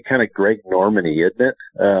almost very kind of Greg Norman-y, isn't it?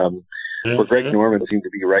 Where Greg Norman seemed to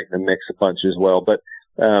be right in the mix a bunch as well. But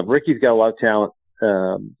Ricky's got a lot of talent.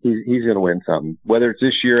 He's going to win something. Whether it's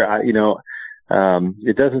this year,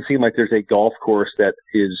 it doesn't seem like there's a golf course that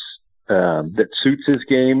suits his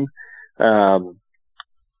game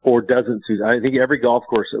or doesn't suit. I think every golf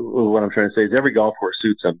course. What I'm trying to say is every golf course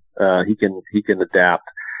suits him. He can adapt.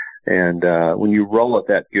 And when you roll it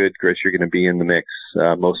that good, Chris, you're going to be in the mix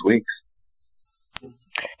most weeks.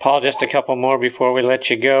 Paul, just a couple more before we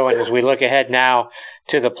let you go. And as we look ahead now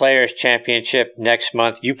to the Players' Championship next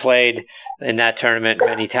month, you played in that tournament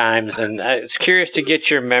many times, and I was curious to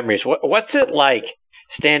get your memories. What's it like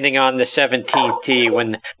standing on the 17th tee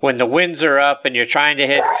when the winds are up and you're trying to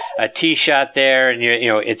hit a tee shot there, and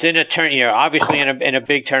it's in a turn, obviously in a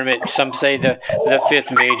big tournament. Some say the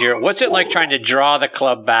fifth major. What's it like trying to draw the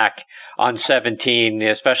club back on 17,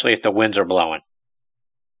 especially if the winds are blowing?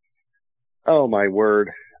 Oh my word!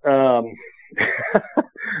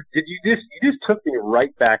 You just took me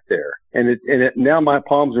right back there, and now my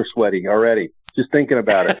palms are sweaty already just thinking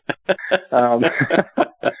about it.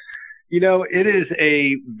 It is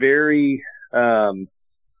a very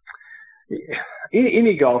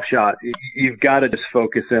any golf shot. You've got to just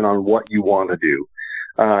focus in on what you want to do,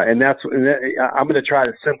 and I'm going to try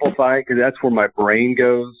to simplify it because that's where my brain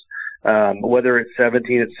goes. Whether it's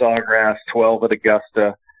 17 at Sawgrass, 12 at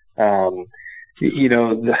Augusta,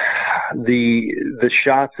 the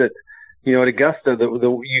shots at Augusta,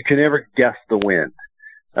 you can never guess the wind.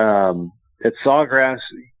 At Sawgrass,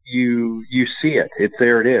 you see it. It's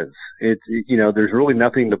there. It is. It's there's really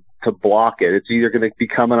nothing to block it. It's either going to be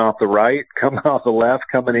coming off the right, coming off the left,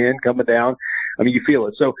 coming in, coming down. I mean, you feel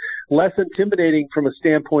it. So less intimidating from a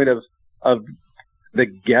standpoint of the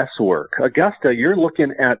guesswork. Augusta, you're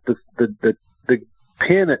looking at the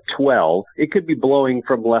pin at 12. It could be blowing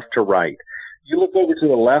from left to right. You look over to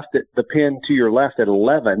the left at the pin to your left at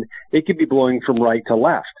 11. It could be blowing from right to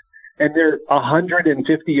left, and they're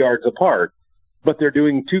 150 yards apart. But they're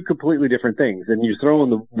doing two completely different things. And you're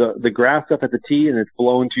throwing the grass up at the tee and it's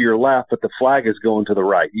blowing to your left, but the flag is going to the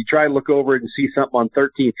right. You try to look over it and see something on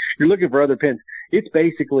 13. You're looking for other pins. It's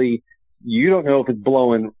basically, you don't know if it's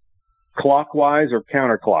blowing clockwise or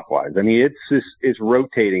counterclockwise. I mean, it's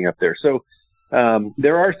rotating up there. So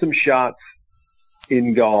there are some shots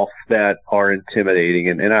in golf that are intimidating.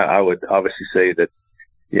 And I would obviously say that,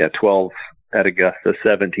 12 at Augusta,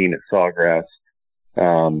 17 at Sawgrass.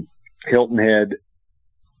 Hilton Head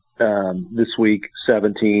this week,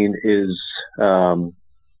 17 is,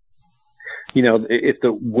 if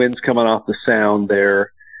the wind's coming off the sound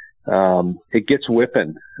there, it gets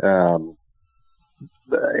whipping. And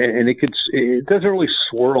it doesn't really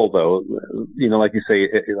swirl though, like you say,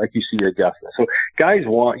 like you see Augusta. So guys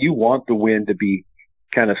want the wind to be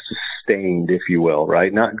kind of sustained, if you will,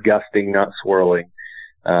 right? Not gusting, not swirling.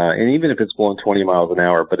 And even if it's blowing 20 miles an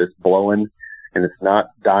hour, but it's blowing, and it's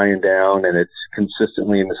not dying down, and it's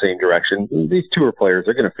consistently in the same direction, these tour players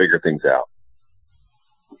are going to figure things out.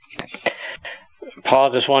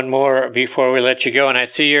 Paul, just one more before we let you go, and I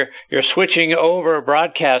see you're switching over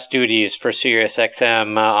broadcast duties for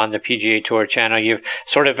SiriusXM on the PGA Tour channel. You've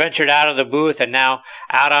sort of ventured out of the booth and now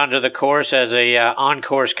out onto the course as a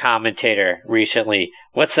on-course commentator recently.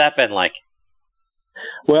 What's that been like?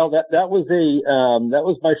 Well, that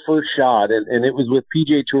was my first shot, and it was with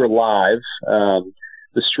PGA Tour Live,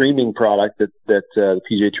 the streaming product that the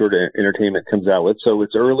PGA Tour Entertainment comes out with. So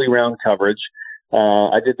it's early round coverage.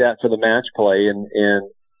 I did that for the match play, and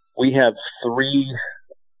we have 3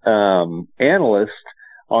 analysts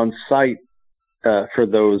on site for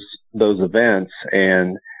those events,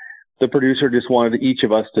 and the producer just wanted each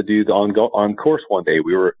of us to do the on course one day.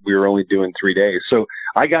 We were only doing 3 days, so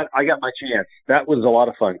I got my chance. That was a lot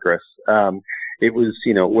of fun, Chris. It was,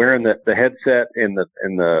 wearing the headset and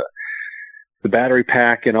the battery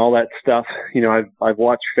pack and all that stuff. I've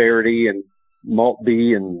watched Faraday and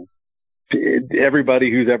Maltby and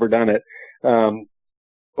everybody who's ever done it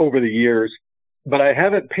over the years, but I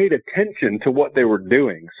haven't paid attention to what they were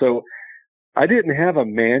doing. So I didn't have a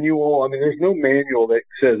manual. I mean, there's no manual that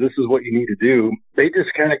says this is what you need to do. They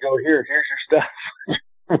just kind of go, here's your stuff.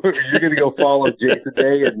 You're going to go follow Jason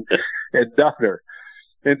Day and Duffner.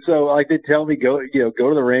 And so, like, they tell me, go to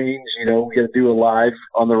the range. We got to do a live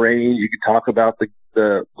on the range. You can talk about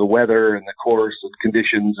the weather and the course and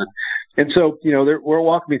conditions. And so, we're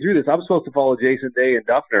walking me through this. I'm supposed to follow Jason Day and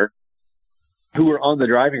Duffner, who were on the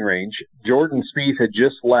driving range. Jordan Spieth had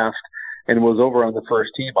just left and was over on the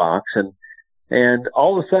first tee box. And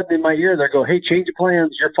all of a sudden in my ear, they go, hey, change of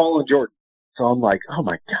plans. You're following Jordan. So I'm like, oh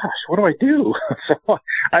my gosh, what do I do? So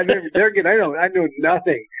I know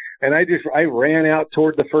nothing. And I ran out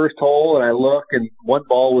toward the first hole, and I looked, and one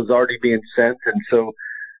ball was already being sent. And so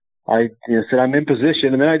I said, I'm in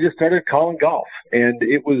position. And then I just started calling golf. And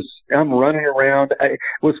I'm running around. It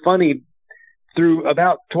was funny, through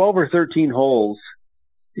about 12 or 13 holes,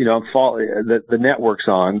 the network's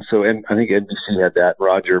on. So, and I think NBC had that.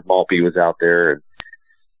 Roger Maltby was out there.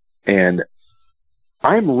 And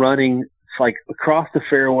I'm running like across the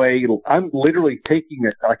fairway. I'm literally taking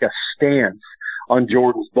a stance on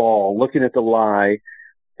Jordan's ball, looking at the lie,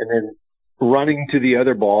 and then running to the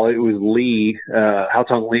other ball. It was Lee,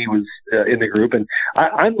 Haotong Lee was in the group. And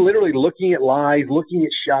I'm literally looking at lies, looking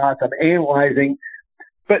at shots. I'm analyzing.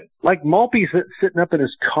 But like Maltby's sitting up in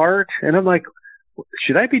his cart, and I'm like,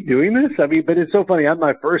 should I be doing this? I mean, but it's so funny. I'm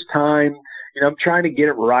my first time. I'm trying to get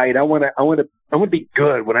it right. I want to be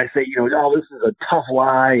good when I say, this is a tough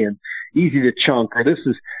lie and easy to chunk, or this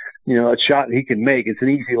is, a shot he can make. It's an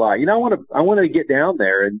easy lie. I want to get down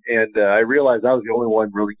there, and I realized I was the only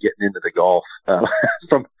one really getting into the golf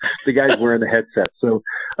from the guys wearing the headset. So,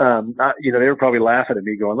 they were probably laughing at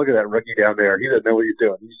me, going, "Look at that rookie down there. He doesn't know what he's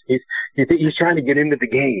doing. He's trying to get into the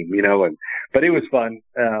game, But it was fun.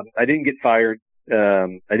 I didn't get fired.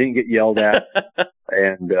 I didn't get yelled at,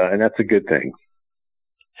 and that's a good thing.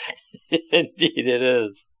 Indeed, it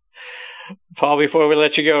is. Paul, before we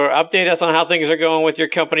let you go, update us on how things are going with your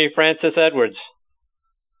company, Francis Edwards.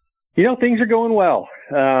 Things are going well.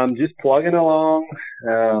 Just plugging along.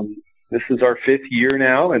 This is our 5th year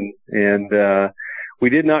now, and we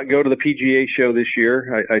did not go to the PGA show this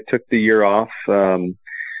year. I took the year off, and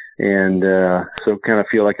so kind of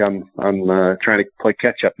feel like I'm trying to play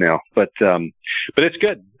catch up now. But it's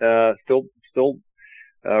good. Still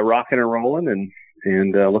rocking and rolling,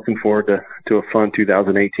 and looking forward to a fun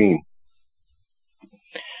 2018.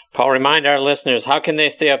 Paul, remind our listeners, how can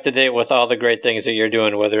they stay up to date with all the great things that you're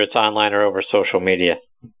doing, whether it's online or over social media?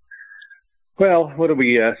 Well, what are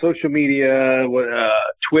we? Social media,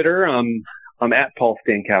 Twitter. I'm at Paul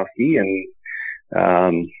Stankowski, and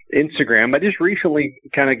Instagram. I just recently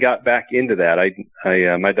kind of got back into that.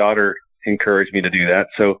 My daughter encouraged me to do that,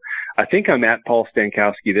 so I think I'm at Paul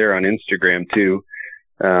Stankowski there on Instagram too.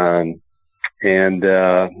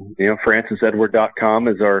 FrancisEdward.com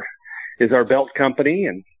is our belt company,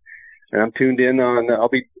 and I'm tuned in on. I'll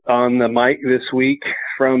be on the mic this week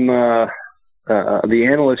from the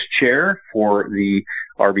analyst chair for the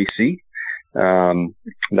RBC.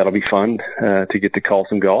 That'll be fun to get to call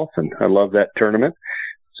some golf, and I love that tournament.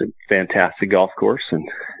 It's a fantastic golf course, but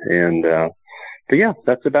yeah,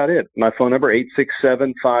 that's about it. My phone number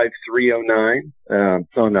 867-5309.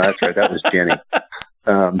 Oh no, that's right, that was Jenny.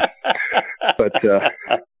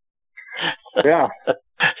 Yeah.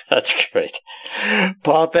 That's great.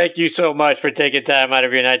 Paul, thank you so much for taking time out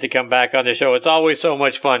of your night to come back on the show. It's always so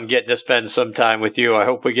much fun getting to spend some time with you. I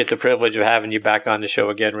hope we get the privilege of having you back on the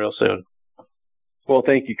show again real soon. Well,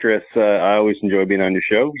 thank you, Chris. I always enjoy being on your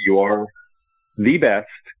show. You are the best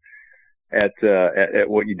at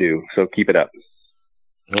what you do, so keep it up.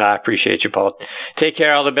 I appreciate you, Paul. Take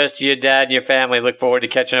care. All the best to your dad and your family. Look forward to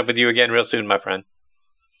catching up with you again real soon, my friend.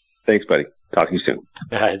 Thanks, buddy. Talk to you soon.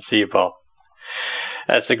 All right. See you, Paul.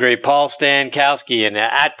 That's the great Paul Stankowski, and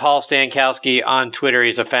at Paul Stankowski on Twitter.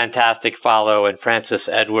 He's a fantastic follow, and Francis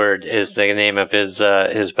Edward is the name of his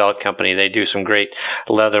belt company. They do some great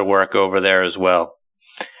leather work over there as well.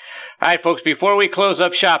 All right, folks, before we close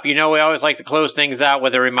up shop, we always like to close things out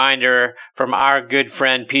with a reminder from our good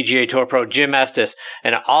friend, PGA Tour Pro Jim Estes,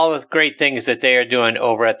 and all the great things that they are doing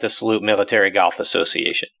over at the Salute Military Golf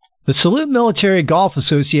Association. The Salute Military Golf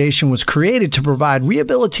Association was created to provide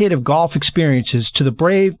rehabilitative golf experiences to the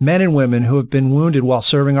brave men and women who have been wounded while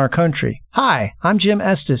serving our country. Hi, I'm Jim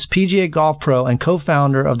Estes, PGA Golf Pro and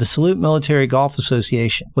co-founder of the Salute Military Golf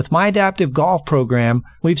Association. With my adaptive golf program,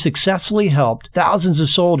 we've successfully helped thousands of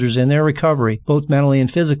soldiers in their recovery, both mentally and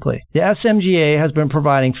physically. The SMGA has been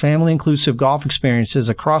providing family-inclusive golf experiences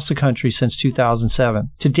across the country since 2007.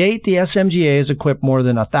 To date, the SMGA has equipped more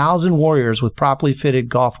than 1,000 warriors with properly fitted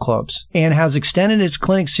golf clubs and has extended its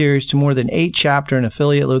clinic series to more than 8 chapter and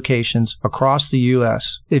affiliate locations across the U.S.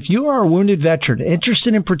 If you are a wounded veteran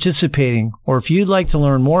interested in participating, or if you'd like to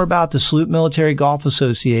learn more about the Salute Military Golf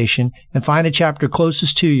Association and find a chapter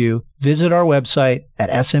closest to you, visit our website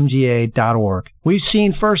at smga.org. We've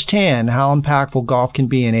seen firsthand how impactful golf can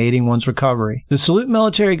be in aiding one's recovery. The Salute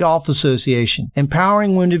Military Golf Association,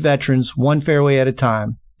 empowering wounded veterans one fairway at a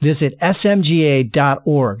time. Visit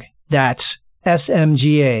smga.org. That's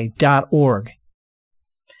smga.org.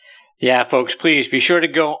 Yeah, folks, please be sure to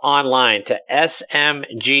go online to smga.org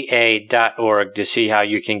to see how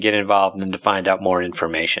you can get involved and to find out more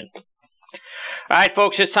information. All right,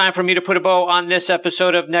 folks, it's time for me to put a bow on this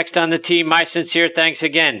episode of Next on the Tee. My sincere thanks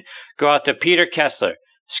again go out to Peter Kessler,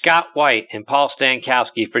 Scott White, and Paul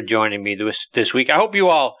Stankowski for joining me this week. I hope you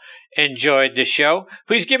all enjoyed the show.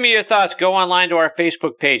 Please give me your thoughts. Go online to our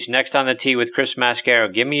Facebook page, Next on the Tee with Chris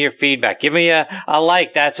Mascaro. Give me your feedback. Give me a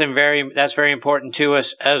like. That's very important to us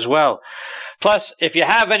as well. Plus, if you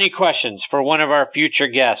have any questions for one of our future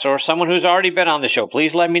guests or someone who's already been on the show,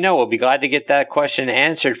 please let me know. We'll be glad to get that question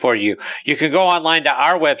answered for you. You can go online to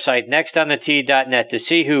our website, nextonthetee.net, to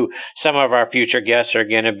see who some of our future guests are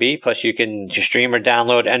going to be. Plus, you can stream or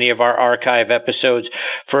download any of our archive episodes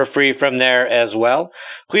for free from there as well.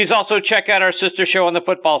 Please also check out our sister show on the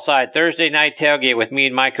football side, Thursday Night Tailgate, with me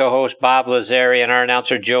and my co-host Bob Lazari and our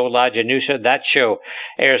announcer Joe LaGianusa. That show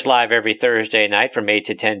airs live every Thursday night from 8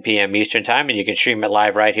 to 10 p.m. Eastern Time, and you can stream it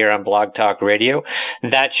live right here on Blog Talk Radio.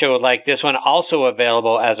 That show, like this one, also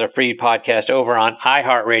available as a free podcast over on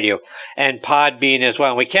iHeartRadio and Podbean as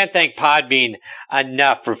well. And we can't thank Podbean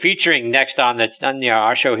enough for featuring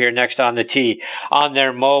our show here, Next on the Tee, on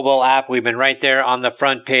their mobile app. We've been right there on the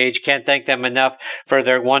front page. Can't thank them enough for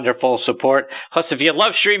their wonderful support. Plus, if you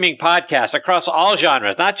love streaming podcasts across all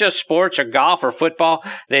genres, not just sports or golf or football,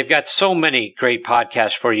 they've got so many great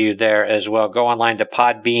podcasts for you there as well. Go online to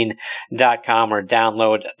podbean.com or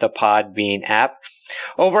download the Podbean app.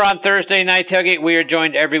 Over on Thursday Night Tailgate, we are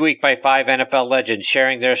joined every week by 5 NFL legends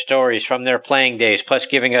sharing their stories from their playing days, plus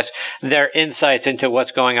giving us their insights into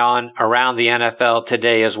what's going on around the NFL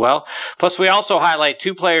today as well. Plus, we also highlight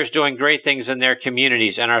 2 players doing great things in their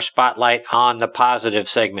communities in our Spotlight on the Positive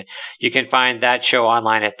segment. You can find that show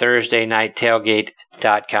online at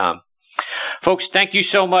ThursdayNightTailgate.com. Folks, thank you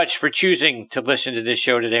so much for choosing to listen to this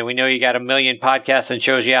show today. We know you got a million podcasts and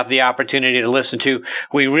shows you have the opportunity to listen to.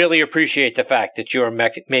 We really appreciate the fact that you are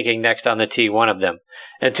making Next on the Tee one of them.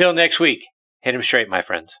 Until next week, hit 'em straight, my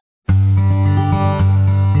friends.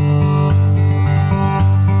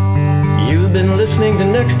 You've been listening to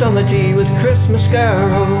Next on the Tee with Chris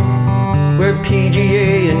Mascaro, where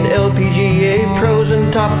PGA and LPGA pros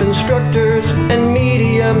and top instructors and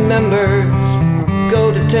media members go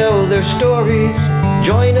to tell their stories.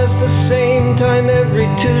 Join us the same time every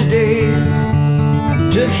Tuesday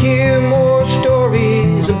to hear more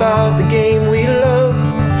stories about the game we love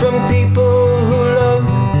from people who love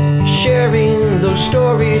sharing those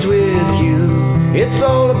stories with you. It's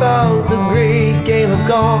all about the great game of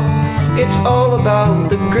golf. It's all about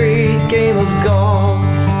the great game of golf.